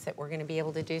incredible things that we're gonna be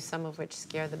able to do, some of which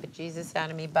scare the bejesus out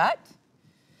of me, but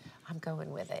I'm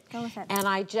going with it. Go with it. And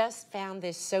I just found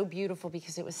this so beautiful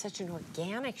because it was such an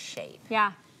organic shape.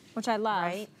 Yeah, which I love.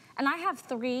 Right? And I have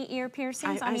 3 ear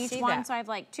piercings on I each see one, that. so I have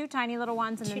like 2 tiny little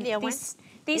ones, and Two then little ones?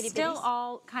 these Itty still bitties?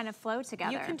 all kind of flow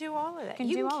together. You can do all of it. Can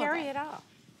You do can all of carry it. it all.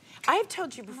 I have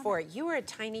told you before, you are a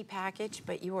tiny package,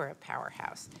 but you are a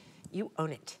powerhouse. You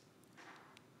own it.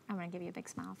 I'm gonna give you a big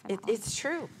smile for that. It's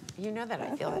true. You know that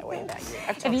I feel that way about you.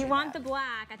 If you want the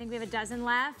black, I think we have a dozen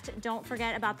left. Don't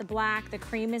forget about the black. The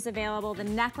cream is available. The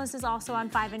necklace is also on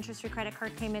 5 interest-free credit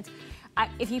card payments.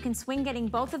 If you can swing getting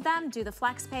both of them, do the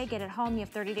flex pay, get it home. You have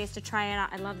 30 days to try it out.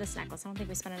 I love this necklace. I don't think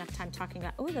we spent enough time talking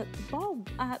about, the ball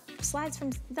slides from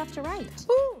left to right.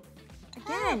 Ooh.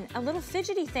 Again, a little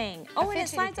fidgety thing. And it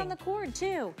slides on the cord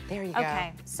too. There you go.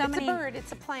 Okay, so it's many. It's a bird,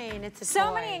 it's a plane, it's a So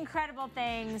toy. many incredible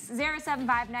things.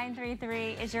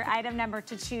 075933 is your item number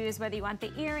to choose, whether you want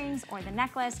the earrings or the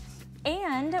necklace.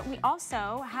 And we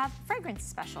also have fragrance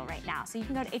special right now. So you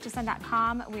can go to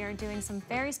hsn.com. We are doing some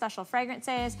very special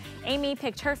fragrances. Amy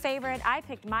picked her favorite. I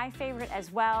picked my favorite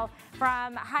as well.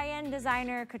 From high-end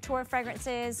designer couture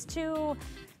fragrances to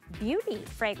beauty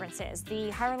fragrances. The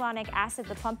hyaluronic acid,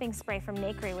 the plumping spray from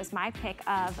Nakery was my pick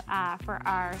of for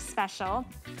our special.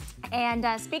 And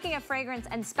speaking of fragrance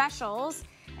and specials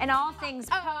and all things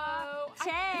I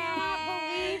cannot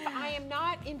believe I am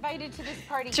not invited to this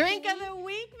party. Drink of the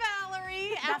week,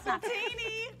 Valerie. That's not fair.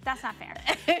 That's not fair.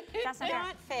 That's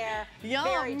Not fair. Yum.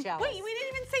 Very jealous. Wait, we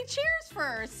didn't even say cheers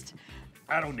first.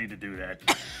 I don't need to do that.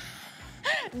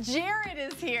 Jared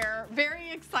is here, very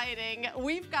exciting.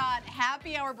 We've got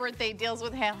happy hour birthday deals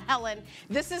with Helen.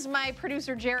 This is my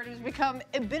producer, Jared, who's become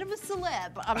a bit of a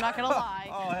celeb, I'm not gonna lie.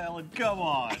 Oh, Helen, come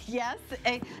on. Yes,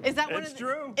 is that one It's of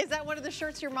true. Is that one of the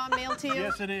shirts your mom mailed to you?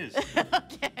 Yes, it is.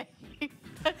 Okay.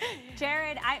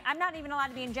 Jared, I'm not even allowed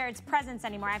to be in Jared's presence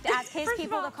anymore. I have to ask his First of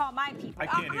people all, to call my people. I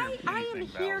can't hear I am anything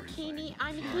here, Valerie's saying. Keeney.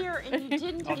 I'm here, and you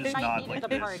didn't I'll just invite nod me like to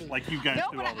the this, party. like you guys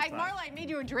No, do but all the time. Marla, I made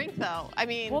you a drink though. I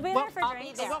mean, We'll be there for I'll be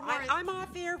drinks. there. What more- I'm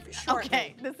off here shortly.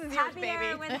 okay, this is yours, Happy baby.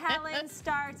 Hour with Helen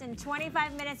starts in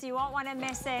 25 minutes. You won't want to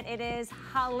miss it. It is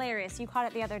hilarious. You caught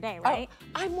it the other day, right? Oh,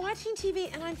 I'm watching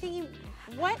TV, and I'm thinking,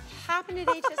 what happened at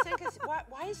HSN? Because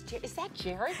why is that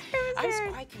Jared? I was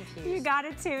quite confused. You got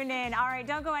to tune in. All right,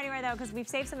 don't go anywhere though, because we've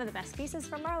saved some of the best pieces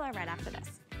for Marla right after this.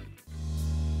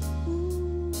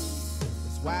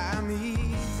 That's why I'm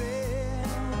easy.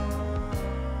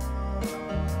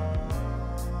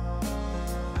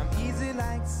 I'm easy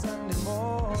like Sunday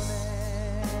morning.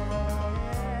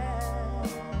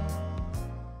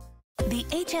 The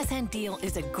HSN deal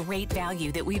is a great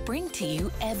value that we bring to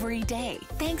you every day.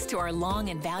 Thanks to our long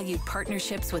and valued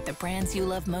partnerships with the brands you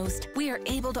love most, we are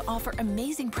able to offer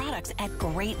amazing products at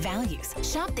great values.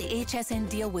 Shop the HSN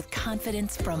deal with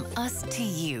confidence from us to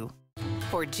you.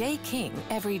 For Jay King,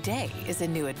 every day is a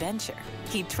new adventure.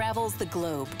 He travels the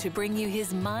globe to bring you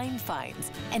his mind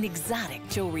finds and exotic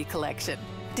jewelry collection.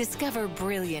 Discover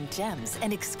brilliant gems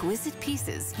and exquisite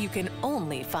pieces you can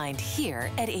only find here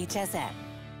at HSN.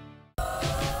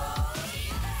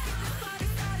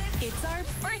 It's our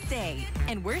birthday,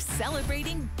 and we're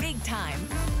celebrating big time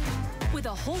with a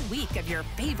whole week of your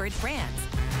favorite brands.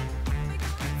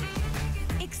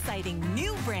 Exciting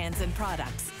new brands and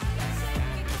products.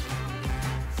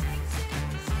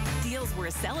 Deals we're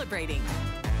celebrating.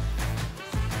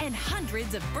 And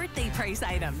hundreds of birthday price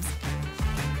items.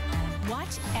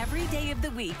 Watch every day of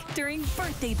the week during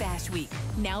Birthday Bash Week,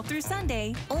 now through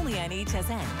Sunday, only on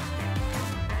HSN.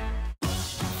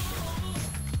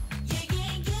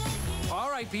 All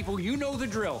right, people, you know the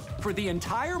drill. For the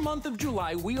entire month of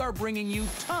July, we are bringing you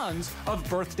tons of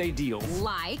birthday deals.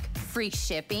 Like free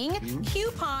shipping,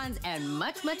 coupons, and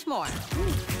much, much more.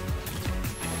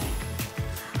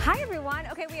 Hi, everyone.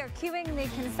 Okay, we are queuing the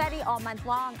confetti all month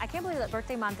long. I can't believe that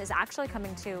birthday month is actually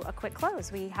coming to a quick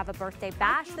close. We have a birthday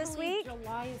bash this week.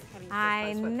 July is coming to I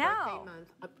a close with know. birthday month.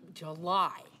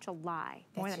 July. July,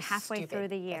 more That's than just halfway stupid. through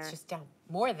the year. That's just down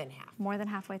more than half. More than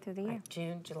halfway through the year. Like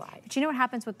June, July. But you know what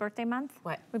happens with birthday month?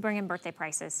 What? We bring in birthday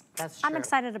prices. That's I'm true.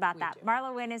 excited about We that. do.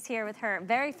 MarlaWynne is here with her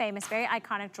very famous, very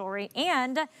iconic jewelry.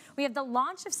 And we have the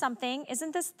launch of something.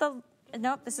 Isn't this the,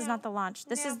 nope, this is not the launch.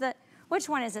 This is the, which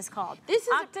one is this called? This is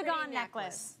Octagon a pretty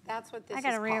necklace. That's what this I is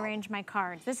gotta called. rearrange my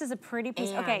cards. This is a pretty piece.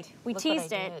 And Okay, we look what I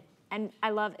teased it. did. And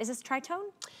I love, is this tritone?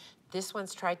 This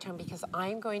one's tritone because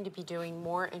I'm going to be doing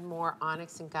more and more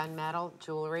onyx and gunmetal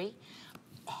jewelry.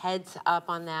 Heads up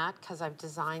on that because I've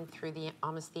designed through the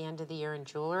almost the end of the year in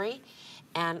jewelry,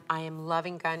 and I am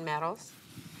loving gunmetals.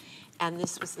 And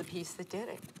this was the piece that did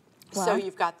it. So Well.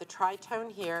 you've got the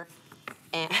tritone here,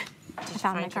 and did you I found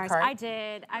find my your cards. card? I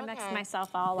did. I mixed Okay. myself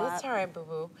all up. That's all right,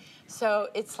 boo-boo. So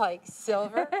it's like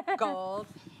silver, gold,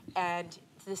 and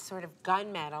this sort of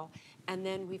gunmetal, and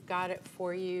then we've got it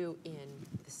for you in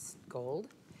this gold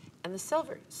and the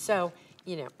silver. So,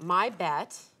 you know, my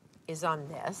bet is on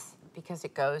this because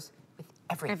it goes with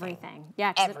everything. Everything.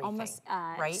 Yeah, because it Everything, almost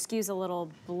right? skews a little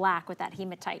black with that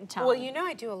hematite tone. Well, you know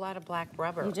I do a lot of black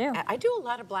rubber. You do. I do a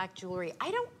lot of black jewelry.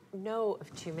 I don't know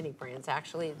of too many brands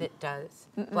actually that does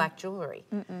black jewelry.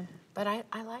 But I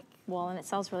like. Well, and it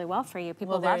sells really well for you.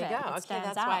 People Well, there love you it. go. It Okay, stands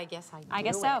that's out. why I guess I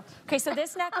guess do so. it. Okay, so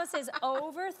this necklace is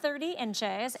over 30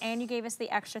 inches, and you gave us the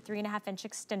extra 3.5-inch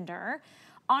extender.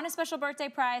 On a special birthday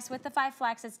price with the 5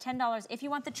 flex, it's $10. If you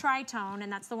want the tritone, and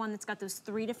that's the one that's got those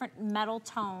 3 different metal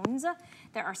tones,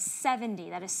 there are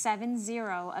 70, that is 70,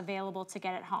 available to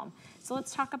get at home. So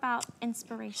let's talk about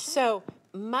inspiration. So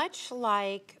much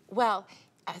like, well,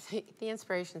 I think the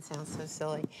inspiration sounds so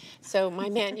silly. So my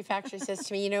manufacturer says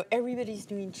to me, you know, everybody's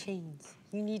doing chains.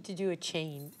 You need to do a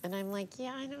chain. And I'm like,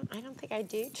 yeah, I don't think I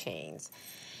do chains.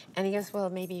 And he goes, well,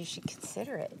 maybe you should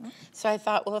consider it. So I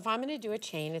thought, well, if I'm going to do a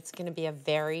chain, it's going to be a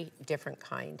very different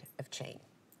kind of chain.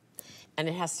 And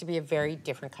it has to be a very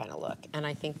different kind of look. And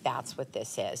I think that's what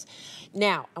this is.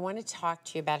 Now, I want to talk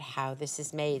to you about how this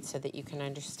is made so that you can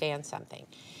understand something.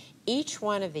 Each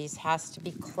one of these has to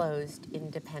be closed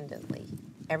independently,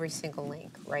 every single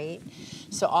link, right?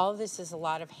 So all of this is a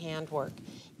lot of handwork.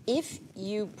 If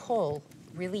you pull,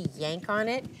 really yank on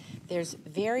it, there's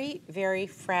very, very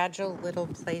fragile little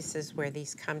places where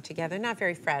these come together. Not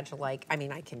very fragile, like, I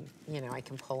mean, I can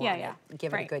pull on it,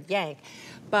 give it a good yank.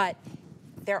 But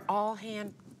they're all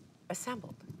hand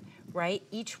assembled, right?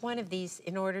 Each one of these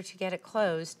in order to get it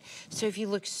closed. So if you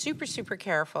look super, super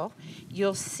careful,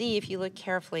 you'll see, if you look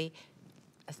carefully,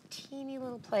 a teeny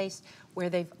little place where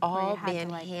they've all been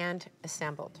hand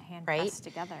assembled, right? Pressed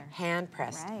together. Hand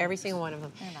pressed, Right. every single one of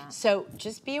them. So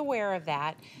just be aware of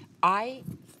that. I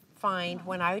find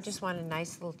when I just want a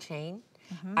nice little chain,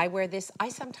 I wear this. I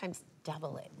sometimes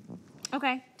double it.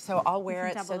 Okay. So I'll wear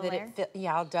it so double the that layer? it fit.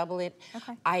 Yeah, I'll double it.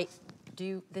 Okay. I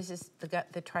do. This is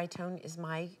the tritone is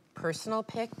my personal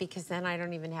pick because then I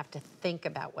don't even have to think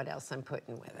about what else I'm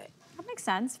putting with it. That makes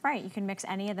sense, right? You can mix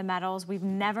any of the metals. We've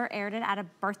never aired it at a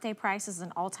birthday price. This is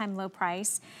an all-time low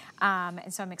price.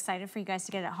 And so I'm excited for you guys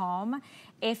to get it home.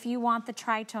 If you want the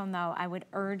tritone, though, I would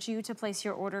urge you to place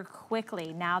your order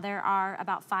quickly. Now there are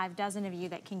about 6 of you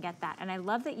that can get that. And I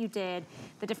love that you did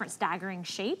the different staggering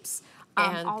shapes.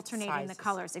 And alternating sizes. the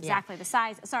colors, exactly. The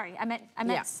size, sorry, I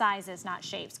meant sizes, not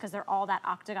shapes, because they're all that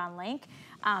octagon link.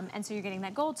 And so you're getting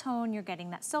that gold tone, you're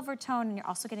getting that silver tone, and you're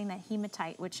also getting that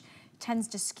hematite, which tends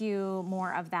to skew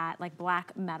more of that like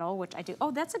black metal, which I do.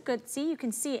 Oh, that's a good, see, you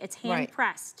can see it's hand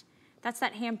pressed. That's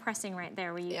that hand pressing right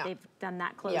there where they've done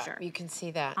that closure. Yeah, you can see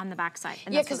that. On the back side.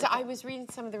 And yeah, because I was reading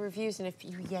some of the reviews, and if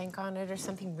you yank on it or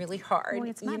something really hard,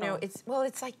 it's you know, metal.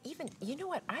 it's like even, you know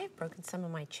what, I have broken some of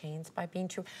my chains by being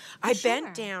too, I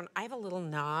bent down, I have a little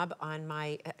knob on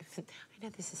my, I know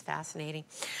this is fascinating,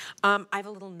 I have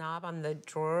a little knob on the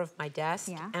drawer of my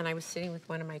desk, and I was sitting with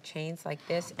one of my chains like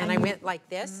this, and I went like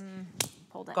this,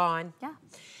 pulled it. Gone. Yeah.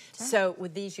 Sure. So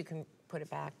with these you can put it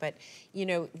back, but you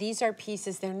know, these are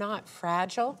pieces, they're not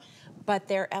fragile, but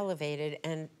they're elevated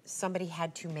and somebody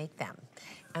had to make them.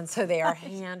 And so they are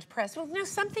hand pressed. Well, no,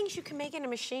 some things you can make in a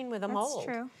machine with a mold.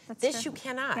 That's true. This you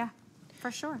cannot. Yeah,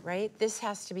 for sure. Right? This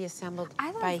has to be assembled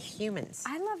by humans.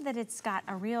 I love that it's got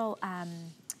a real,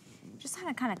 just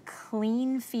kind of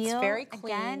clean feel. It's very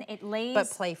clean, again, it lays, but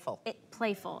playful.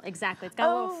 Playful, exactly. It's got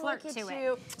a little flirt look at to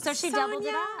you. it. So she doubled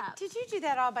it up. Did you do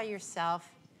that all by yourself?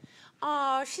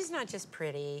 Oh, she's not just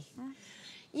pretty.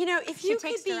 You know, if you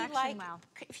could be like,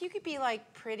 if you could be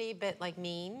like pretty but like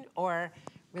mean or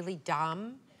really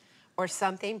dumb or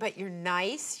something, but you're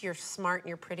nice, you're smart, and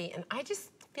you're pretty, and I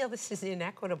just feel this is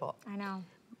inequitable. I know.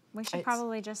 We should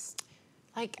probably just.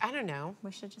 Like, I don't know.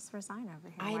 We should just resign over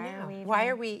here. I know. Why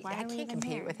are we? I can't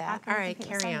compete with that. All right,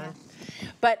 carry on.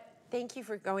 But thank you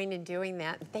for going and doing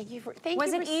that. Thank you for.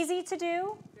 Was it easy to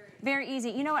do? Very easy.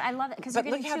 You know what? I love it because you're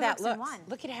getting 2 looks in one.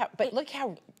 Look at how. But look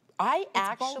how. I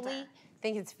actually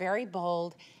think it's very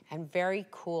bold and very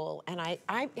cool. And I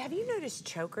have you noticed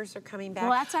chokers are coming back?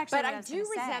 Well, that's actually but what I I was do gonna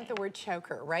resent say. the word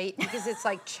choker, right? Because it's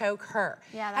like choke her.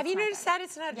 Yeah, that's have you not noticed good. that?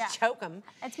 It's not a choke 'em.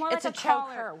 It's more like a choke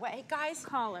collar. her. Wait, guys.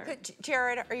 Collar.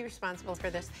 Jared, are you responsible for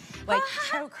this? Like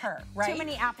choke her, right? Too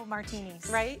many apple martinis.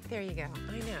 Right? There you go.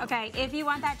 I know. Okay, if you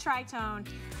want that tritone,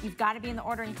 you've got to be in the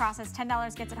ordering process.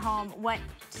 $10 gets it home. What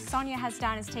Sonia has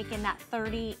done is taken that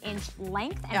 30-inch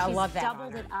length and she's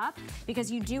doubled it up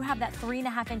because you do have that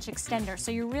 3.5-inch extender.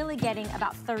 So you're really getting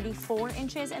about 34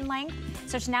 inches in length.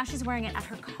 So now she's wearing it at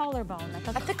her collarbone.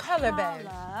 At the collarbone.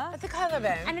 At the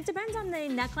collarbone. And it depends on the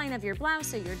neckline of your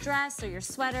blouse or your dress or your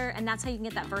sweater, and that's how you can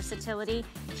get that versatility.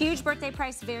 Huge birthday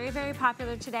price, very, very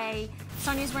popular today.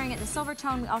 Sonia's wearing it in the silver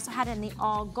tone. We also had it in the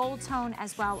all gold tone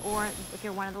as well, or if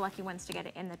you're one of the lucky ones to get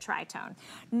it in the tritone.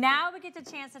 Now we get the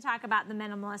chance to talk about the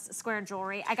minimalist square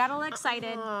jewelry. I got a little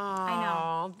excited. I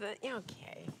know.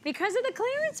 Okay. Because of the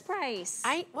clearance price.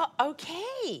 Well,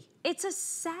 okay. It's a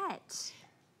set.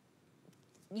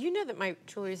 you know that my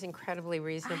jewelry is incredibly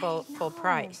reasonable, I full know,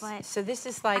 price. but So this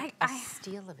is like a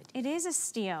steal of a deal. It is a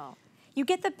steal. You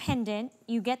get the pendant,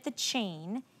 you get the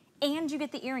chain, and you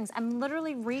get the earrings. I'm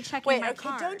literally rechecking my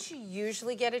card. Don't you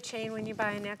usually get a chain when you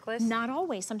buy a necklace? Not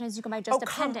always. Sometimes you can buy just a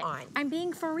pendant. Come on. I'm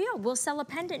being for real. We'll sell a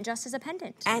pendant just as a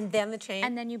pendant. And then the chain?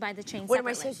 And then you buy the chain What separately. am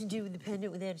I supposed to do with the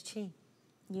pendant without a chain?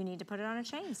 You need to put it on a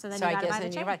chain, so then you gotta buy the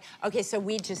chain. Okay, so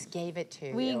we just gave it to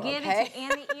you, We give it to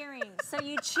and the earrings. So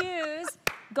you choose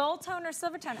gold tone or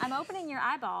silver tone. I'm opening your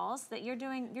eyeballs that you're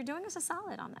doing us a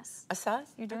solid on this. A solid?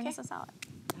 You're doing us a solid.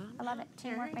 I love it.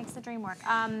 Teamwork right. makes the dream work.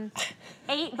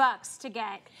 $8 to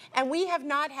get. And we have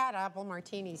not had apple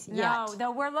martinis yet. No,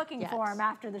 though we're looking for them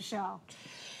after the show.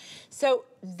 So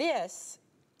this,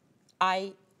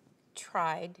 I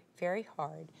tried very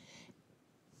hard.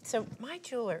 So my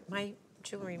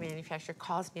jewelry manufacturer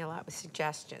calls me a lot with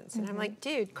suggestions. And I'm like,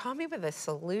 dude, call me with a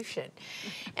solution.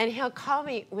 And he'll call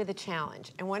me with a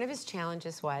challenge. And one of his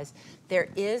challenges was, there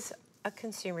is a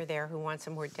consumer there who wants a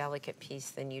more delicate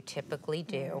piece than you typically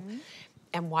do.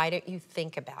 And why don't you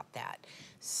think about that?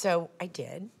 So I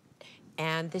did.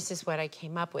 And this is what I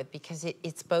came up with, because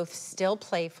it's both still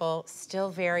playful,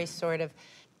 still very sort of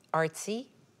artsy,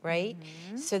 right?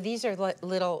 So these are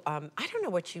little, I don't know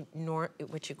what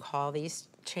you call these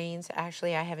chains.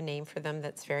 Actually, I have a name for them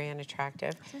that's very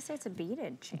unattractive. I was gonna say it's a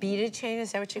beaded chain. Beaded chain,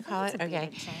 is that what you call it? It's a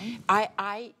beaded chain.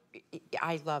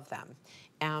 I love them.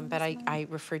 But I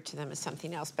referred to them as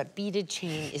something else. But beaded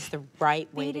chain is the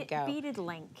right way to go. Beaded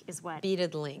link is what.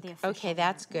 Beaded link. Okay,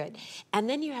 that's good. And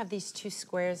then you have these two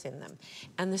squares in them.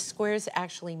 And the squares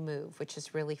actually move, which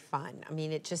is really fun. I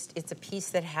mean, it's a piece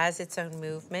that has its own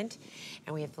movement.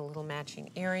 And we have the little matching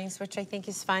earrings, which I think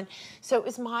is fun. So it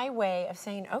was my way of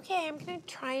saying, okay, I'm going to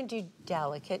try and do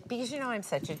delicate, because you know I'm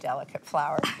such a delicate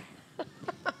flower.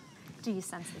 Do you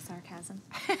sense the sarcasm?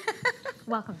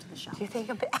 Welcome to the show. Do you think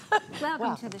a bit?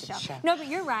 Welcome to the show. No, but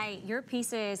you're right. Your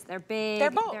pieces, they're big. They're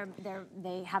bold.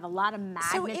 They have a lot of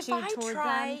magnitude so if I towards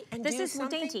try them. And this do is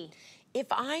something, dainty. If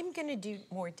I'm going to do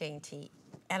more dainty,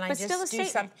 and I But just still a do statement.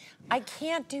 something, I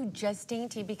can't do just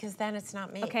dainty, because then it's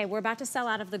not me. Okay, we're about to sell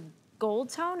out of the gold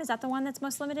tone. Is that the one that's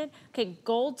most limited? Okay,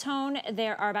 gold tone,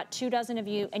 there are about 2 dozen of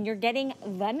you, and you're getting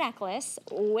the necklace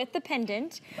with the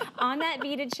pendant on that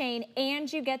beaded chain,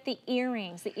 and you get the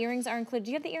earrings. The earrings are included.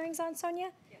 Do you have the earrings on,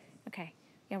 Sonia? Yes. Okay.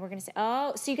 Yeah, we're gonna say,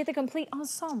 oh, so you get the complete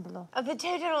ensemble. The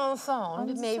total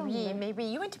ensemble. Maybe.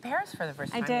 You went to Paris for the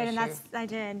first time. I did, I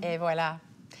did. Et voilà.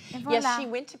 And voila. Yes, she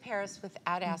went to Paris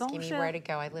without asking me where to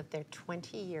go. I lived there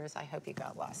 20 years. I hope you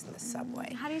got lost in the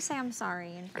subway. How do you say I'm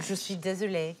sorry in French? Je suis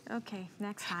désolée. Okay,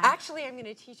 next time. Actually, I'm going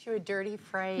to teach you a dirty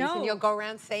phrase, and you'll go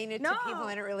around saying it to No. people,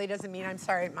 and it really doesn't mean I'm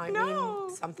sorry. It might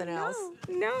mean something else.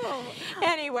 No.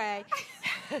 Anyway,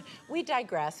 we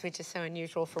digress, which is so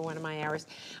unusual for one of my hours.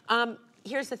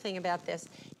 Here's the thing about this.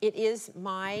 It is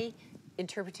my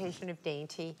interpretation of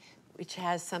dainty, which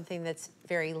has something that's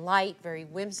very light, very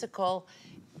whimsical,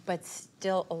 but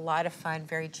still a lot of fun,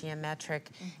 very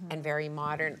geometric and very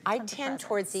modern. I tend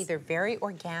towards either very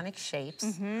organic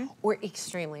shapes or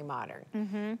extremely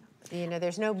modern. You know,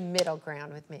 there's no middle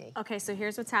ground with me. Okay, so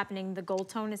here's what's happening. The gold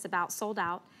tone is about sold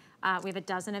out. We have a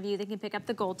dozen of you that can pick up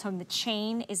the gold tone. The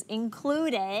chain is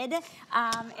included.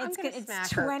 It's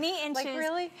 20 inches. Like,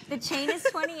 really? The chain is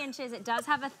 20 inches. It does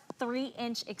have a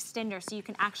 3-inch extender, so you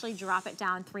can actually drop it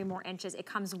down 3 more inches. It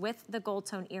comes with the gold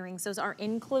tone earrings. Those are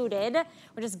included.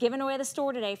 We're just giving away the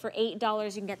store today for $8.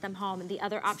 You can get them home. And the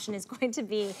other option is going to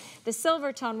be the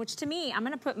silver tone, which to me, I'm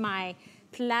going to put my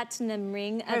platinum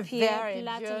ring up here,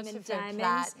 platinum and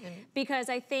diamonds, because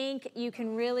I think you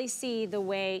can really see the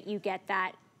way you get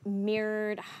that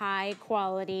mirrored high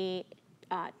quality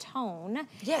tone.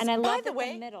 Yes, and I love by the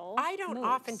way, the middle I don't moves.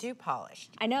 often do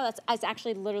polished. I know, that's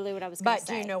actually literally what I was going to But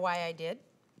say. do you know why I did?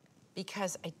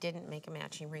 Because I didn't make a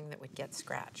matching ring that would get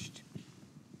scratched.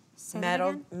 Say that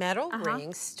again? Metal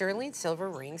rings, sterling silver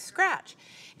ring scratch.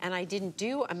 And I didn't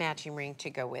do a matching ring to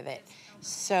go with it.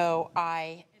 So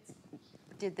I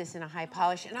did this in a high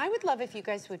polish. And I would love if you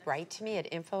guys would write to me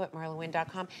at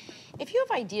info@MarlaWynne.com. If you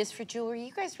have ideas for jewelry,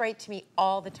 you guys write to me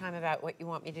all the time about what you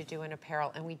want me to do in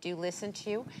apparel, and we do listen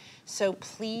to you. So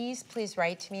please, please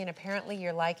write to me. And apparently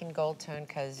you're liking gold tone,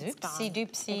 because oopsie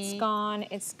doopsie. It's gone.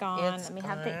 It's gone. Let me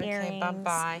have the earrings. Okay,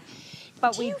 bye-bye.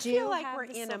 But do we you do feel like have we're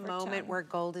the in a silver moment tone. where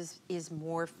gold is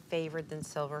more favored than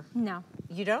silver? No.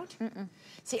 You don't?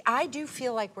 See, I do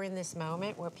feel like we're in this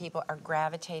moment where people are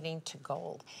gravitating to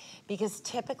gold, because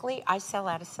typically I sell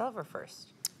out of silver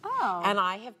first. Oh. And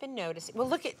I have been noticing, well,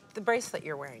 look at the bracelet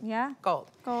you're wearing. Yeah?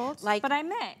 Gold. Gold. Like, but I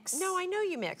mix. No, I know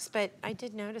you mix, but I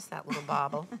did notice that little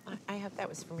bauble. I hope that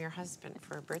was from your husband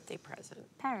for a birthday present.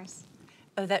 Paris.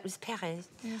 Oh, that was Paris.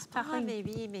 Yes, Paris. Oh,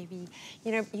 maybe.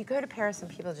 You know, you go to Paris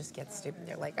and people just get stupid.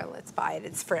 They're like, oh, let's buy it.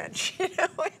 It's French. You know,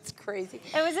 it's crazy.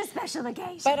 It was a special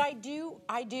occasion. But I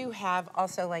do have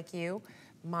also, like you,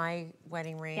 my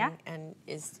wedding ring and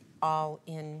is all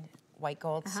in white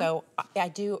gold. So I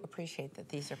do appreciate that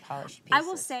these are polished pieces. I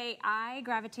will say I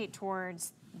gravitate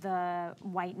towards the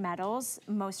white metals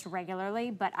most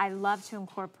regularly, but I love to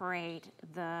incorporate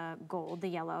the gold, the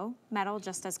yellow metal,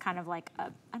 just as kind of like a,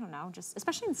 I don't know, just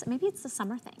especially maybe it's the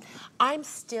summer thing.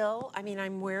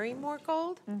 I'm wearing more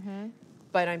gold,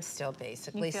 but I'm still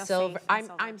basically silver.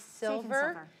 I'm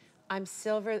silver. I'm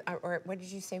silver, or what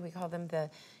did you say we call them? The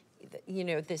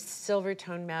silver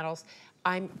tone metals.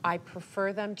 I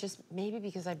prefer them just maybe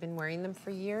because I've been wearing them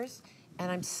for years. And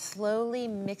I'm slowly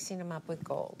mixing them up with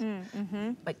gold.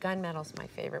 But gunmetal's my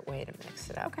favorite way to mix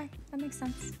it up. Okay, that makes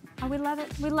sense. Oh, we love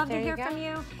it. We love to hear from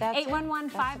you.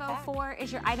 811-504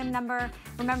 is your item number.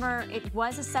 Remember, it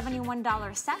was a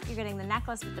 $71 set. You're getting the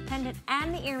necklace with the pendant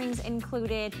and the earrings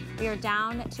included. We are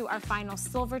down to our final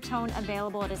silver tone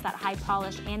available. It is that high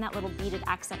polish and that little beaded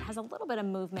accent. It has a little bit of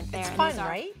movement there. It's fun,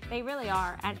 right? They really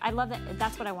are. And I love that.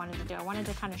 That's what I wanted to do. I wanted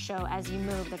to kind of show as you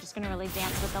move. They're just going to really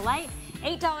dance with the light.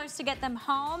 $8 to get them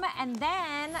home, and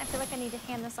then I feel like I need to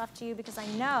hand this off to you because I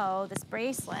know this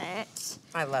bracelet.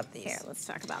 I love these. Here, let's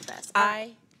talk about this.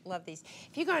 I love these.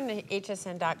 If you go on to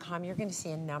hsn.com, you're going to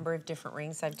see a number of different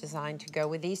rings I've designed to go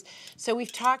with these. So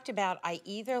we've talked about I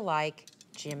either like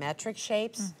geometric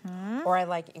shapes or I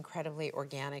like incredibly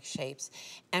organic shapes.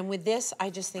 And with this,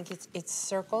 I just think it's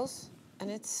circles and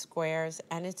it's squares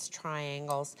and it's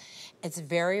triangles. It's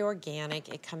very organic.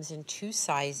 It comes in 2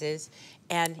 sizes.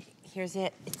 And here's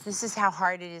it. This is how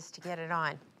hard it is to get it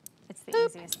on. It's the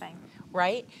easiest thing.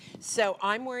 Right? So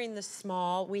I'm wearing the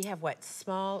small. We have what?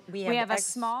 Small? We have a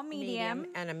small medium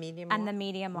and a medium and the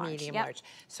medium large. Medium large.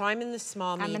 So I'm in the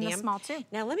small medium. I'm in the small too.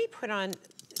 Now let me put on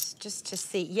just to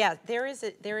see. Yeah, there is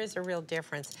a real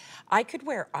difference. I could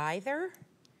wear either.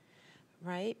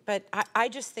 Right, but I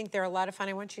just think they're a lot of fun.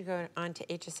 I want you to go on to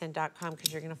hsn.com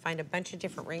because you're going to find a bunch of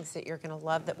different rings that you're going to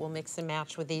love that will mix and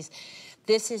match with these.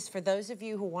 This is for those of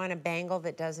you who want a bangle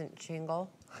that doesn't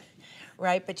jingle,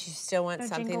 right? But you still want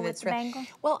something that's real.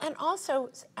 Well, and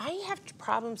also I have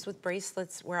problems with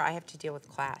bracelets where I have to deal with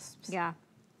clasps. Yeah,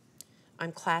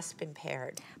 I'm clasp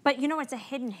impaired. But you know, it's a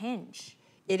hidden hinge.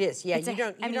 It is. Yeah, you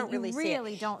don't really see it. You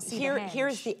really don't see the hinge.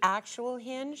 Here's the actual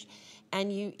hinge. And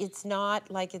it's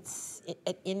not like it's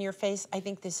in your face. I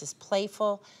think this is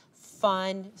playful,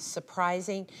 fun,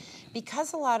 surprising.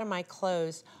 Because a lot of my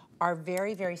clothes are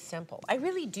very, very simple. I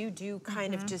really do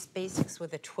kind of just basics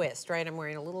with a twist, right? I'm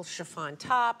wearing a little chiffon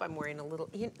top. I'm wearing a little,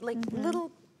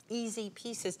 little easy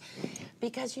pieces.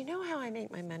 Because you know how I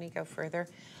make my money go further?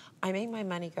 I make my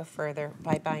money go further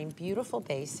by buying beautiful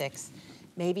basics,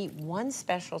 maybe one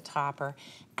special topper,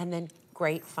 and then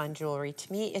great fun jewelry.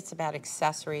 To me, it's about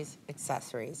accessories,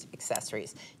 accessories,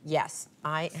 accessories. Yes,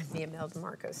 I am the Imelda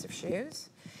Marcos of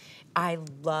shoes. I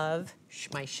love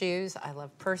my shoes, I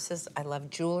love purses, I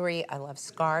love jewelry, I love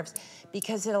scarves,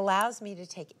 because it allows me to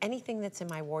take anything that's in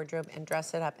my wardrobe and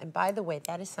dress it up. And by the way,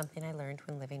 that is something I learned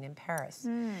when living in Paris.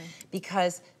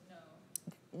 Because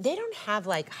they don't have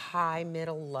like high,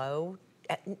 middle, low.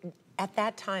 At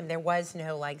that time, there was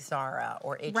no like Zara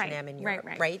or H&M in Europe,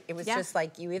 right? It was just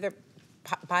like you either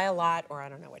buy a lot or I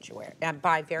don't know what you wear.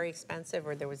 Buy very expensive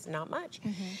or there was not much.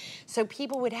 So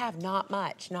people would have not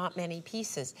much, not many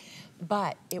pieces.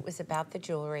 But it was about the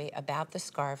jewelry, about the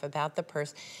scarf, about the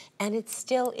purse. And it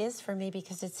still is for me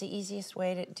because it's the easiest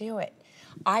way to do it.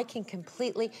 I can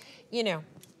completely,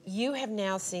 you have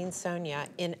now seen Sonia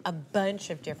in a bunch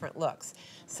of different looks.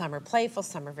 Some are playful,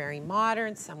 some are very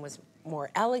modern, some was more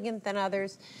elegant than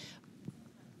others.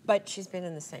 But she's been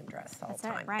in the same dress the whole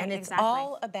time. Right, and it's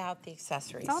all about the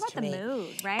accessories. It's all about the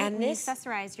mood, right? And when you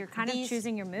accessorize, you're kind of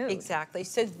choosing your mood. Exactly.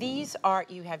 So these are,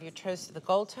 you have your choice of the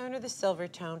gold tone or the silver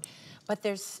tone. But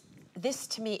there's, this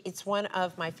to me, it's one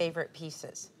of my favorite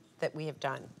pieces that we have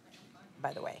done,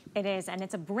 by the way. It is, and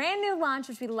it's a brand new launch,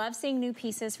 which we love seeing new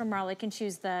pieces from Marla. You can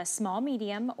choose the small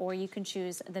medium or you can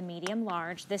choose the medium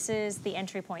large. This is the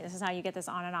entry point. This is how you get this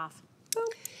on and off. Boom.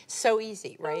 So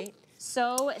easy, right?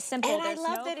 So simple. And I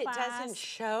love that it doesn't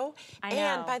show. I know.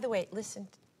 And by the way, listen,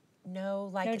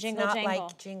 it's jingle, not jangle.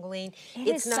 like jingling.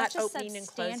 It's not such opening a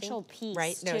substantial and closing. piece,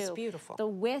 right? No, too. it's beautiful. The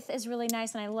width is really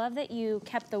nice, and I love that you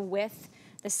kept the width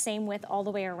the same width all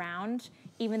the way around,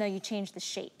 even though you change the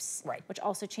shapes, right, which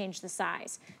also change the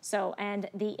size. So, and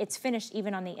it's finished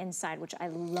even on the inside, which I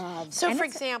love. So and for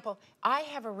example, I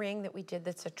have a ring that we did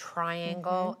that's a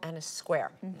triangle and a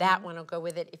square. Mm-hmm. That one will go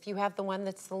with it. If you have the one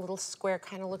that's the little square,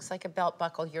 kind of looks like a belt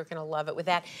buckle, you're gonna love it with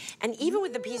that. And even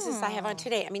with the pieces I have on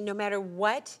today, I mean, no matter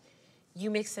what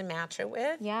you mix and match it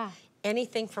with, yeah,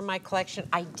 anything from my collection,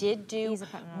 I did do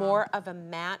more of a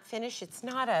matte finish. It's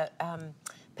not a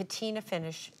patina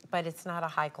finish, but it's not a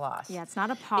high gloss. Yeah, it's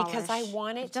not a polish. Because I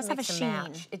want it to mix and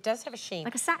match. It does have a sheen.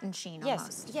 Like a satin sheen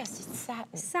almost. Yes, it's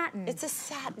satin. Satin. It's a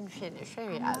satin finish. There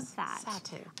you go. I love that.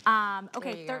 Satin.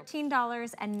 Okay,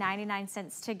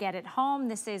 $13.99 to get it home.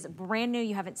 This is brand new.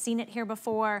 You haven't seen it here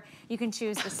before. You can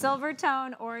choose the silver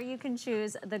tone or you can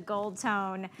choose the gold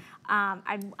tone.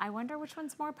 I wonder which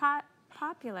one's more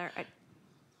popular.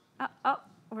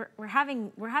 We're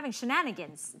having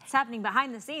shenanigans. It's happening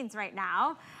behind the scenes right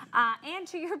now. And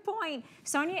to your point,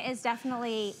 Sonia is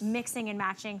definitely mixing and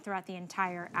matching throughout the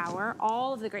entire hour,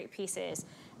 all of the great pieces.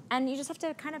 And you just have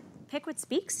to kind of pick what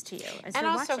speaks to you as and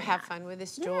you're also watching have that. fun with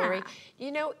this jewelry. Yeah.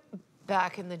 You know,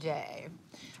 back in the day,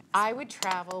 I would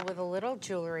travel with a little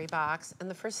jewelry box, and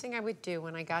the first thing I would do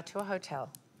when I got to a hotel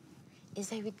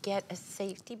is I would get a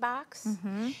safety box,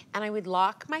 and I would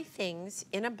lock my things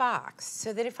in a box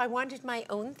so that if I wanted my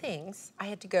own things, I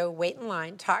had to go wait in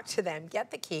line, talk to them,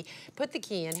 get the key, put the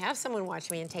key in, have someone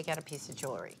watch me, and take out a piece of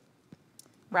jewelry.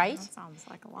 Right? That sounds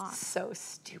like a lot. So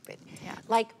stupid. Yeah.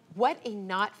 Like, what a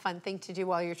not fun thing to do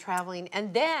while you're traveling.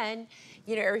 And then,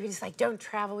 you know, everybody's like, don't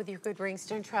travel with your good rings,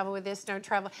 don't travel with this, don't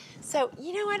travel. So,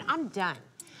 you know what? I'm done.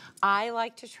 I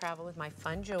like to travel with my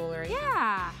fun jewelry.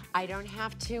 Yeah. I don't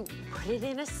have to put it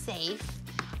in a safe.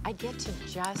 I get to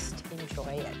just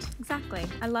enjoy it. Exactly.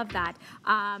 I love that.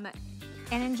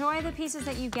 And enjoy the pieces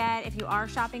that you get if you are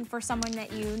shopping for someone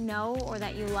that you know or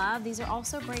that you love. These are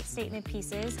also great statement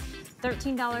pieces.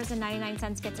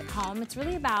 $13.99 gets it home. It's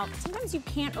really about, sometimes you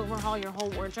can't overhaul your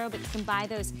whole wardrobe, but you can buy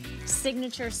those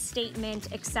signature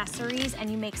statement accessories and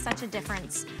you make such a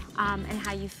difference in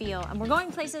how you feel. And we're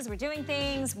going places, we're doing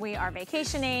things, we are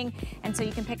vacationing, and so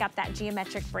you can pick up that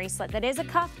geometric bracelet that is a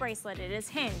cuff bracelet. It is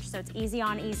hinged, so it's easy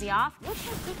on, easy off. Look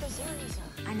how good those earrings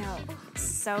are. I know,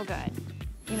 so good.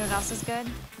 You know what else is good?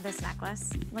 This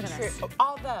necklace. Look at this.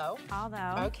 Although,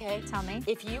 okay, tell me.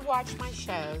 If you watch my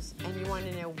shows and you want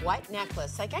to know what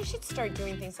necklace, like I should start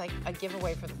doing things like a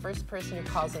giveaway for the first person who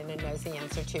calls in and knows the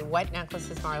answer to what necklace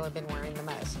has Marla been wearing the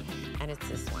most, and it's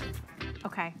this one.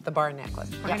 Okay. The bar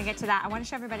necklace. We're gonna get to that. I want to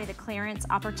show everybody the clearance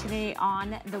opportunity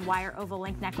on the wire oval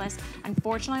link necklace.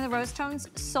 Unfortunately, the rose tone's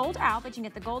sold out, but you can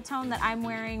get the gold tone that I'm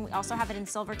wearing. We also have it in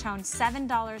silver tone.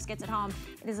 $7 gets it home.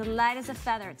 It is as light as a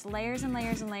feather. It's layers and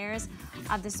layers and layers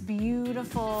of this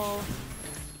beautiful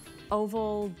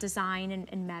oval design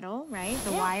in metal, right?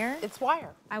 The wire. It's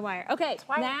wire. I wire. Okay,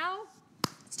 wire. now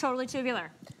it's totally tubular.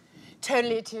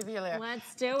 Totally tubular.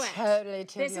 Let's do it. Totally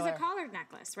tubular. This is a collared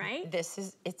necklace, right? This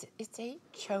is, it's a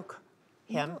choke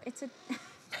hem. No, it's a...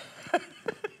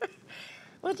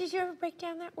 Well, did you ever break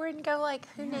down that word and go like,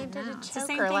 who named it a It's the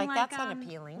same choker? thing Like, that's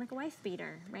unappealing. Like a wife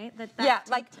beater, right? Yeah,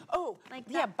 like, oh, like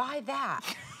yeah, that. buy that.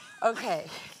 Okay.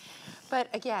 But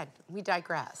again, we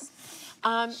digress.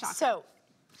 So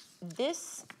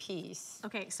this piece.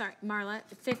 Okay, sorry, Marla,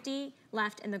 50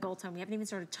 left in the gold tone. We haven't even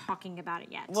started talking about it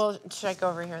yet. Well, should I go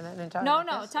over here then and talk no,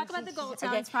 about this? talk about the gold tone.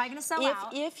 Okay. It's probably gonna sell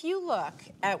out. If you look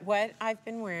at what I've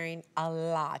been wearing a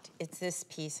lot, it's this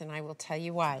piece, and I will tell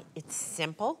you why. It's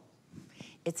simple.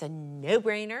 It's a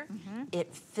no-brainer.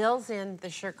 It fills in the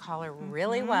shirt collar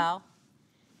really well.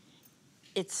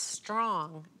 It's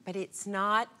strong, but it's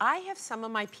not. I have some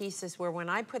of my pieces where when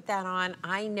I put that on,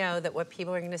 I know that what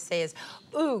people are gonna say is,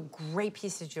 ooh, great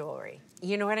piece of jewelry.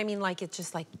 You know what I mean? Like, it's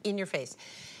just like in your face.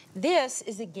 This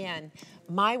is, again,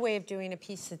 my way of doing a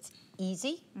piece that's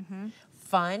easy,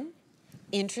 fun,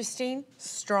 interesting,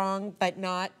 strong, but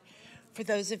not for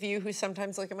those of you who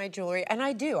sometimes look at my jewelry, and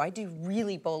I do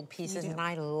really bold pieces and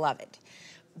I love it.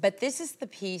 But this is the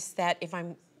piece that if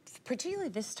I'm, particularly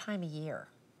this time of year,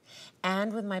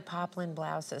 and with my poplin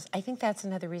blouses, I think that's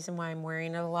another reason why I'm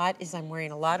wearing it a lot, is I'm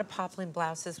wearing a lot of poplin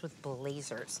blouses with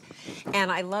blazers.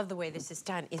 And I love the way this is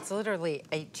done. It's literally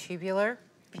a tubular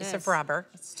piece of rubber.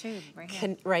 It's tube right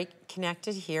here.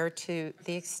 Connected here to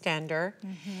the extender.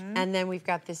 And then we've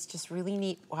got this just really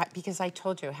neat, because I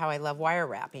told you how I love wire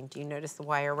wrapping. Do you notice the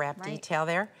wire wrap detail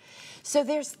there? So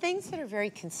there's things that are very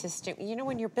consistent. You know,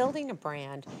 when you're building a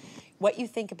brand, what you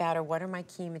think about are what are my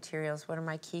key materials, what are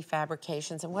my key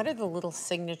fabrications, and what are the little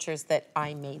signatures that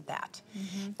I made that.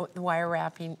 The wire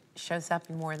wrapping shows up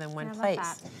in more than one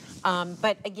place.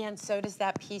 But again, so does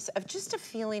that piece of just a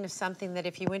feeling of something that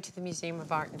if you went to the Museum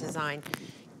of Art and Design,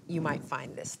 you might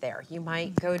find this there. You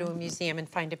might go to a museum and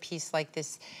find a piece like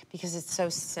this because it's so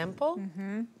simple.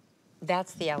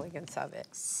 That's the elegance of it.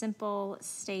 Simple,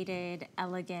 stated,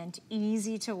 elegant,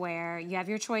 easy to wear. You have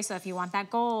your choice. So if you want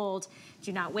that gold,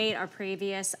 do not wait. Our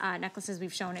previous necklaces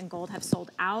we've shown in gold have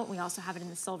sold out. We also have it in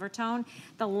the silver tone.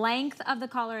 The length of the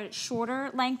collar,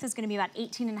 shorter length, is going to be about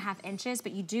 18.5 inches,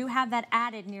 but you do have that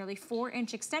added nearly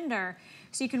 4-inch extender,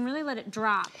 so you can really let it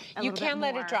drop a little bit more. You can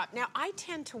let it drop. Now, I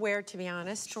tend to wear, to be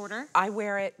honest, shorter. I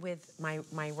wear it with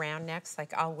my round necks.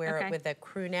 Like, I'll wear it with a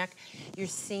crew neck. You're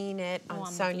seeing it on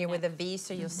Sonia with a V,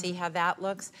 so you'll see how that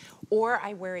looks. Or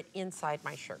I wear it inside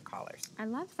my shirt collars. I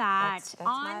love that.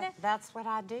 That's what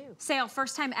I do. Sale,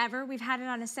 first time ever. We've had it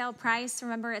on a sale price.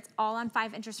 Remember, it's all on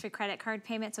 5 interest-free credit card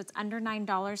payment, so it's under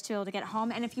 $9 to be able to get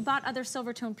home. And if you bought other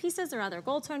silver tone pieces or other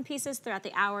gold tone pieces throughout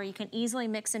the hour, you can easily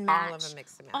mix and match. All of them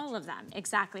mix and match. All of them,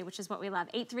 exactly, which is what we love.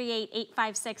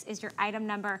 838-856 is your item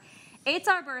number. It's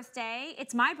our birthday.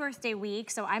 It's my birthday week,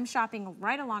 so I'm shopping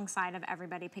right alongside of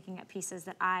everybody, picking up pieces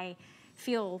that I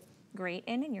feel great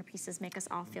in, and your pieces make us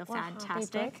all feel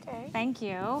fantastic. Happy birthday. Thank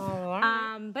you.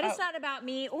 But it's not about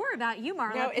me or about you,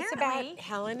 Marla. No, apparently. it's about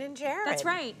Helen and Jared. That's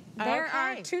right. There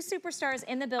are two superstars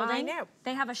in the building. I know.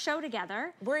 They have a show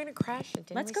together. We're gonna crash it,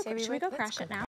 didn't Let's we go. say we Should we would? go Let's crash it now?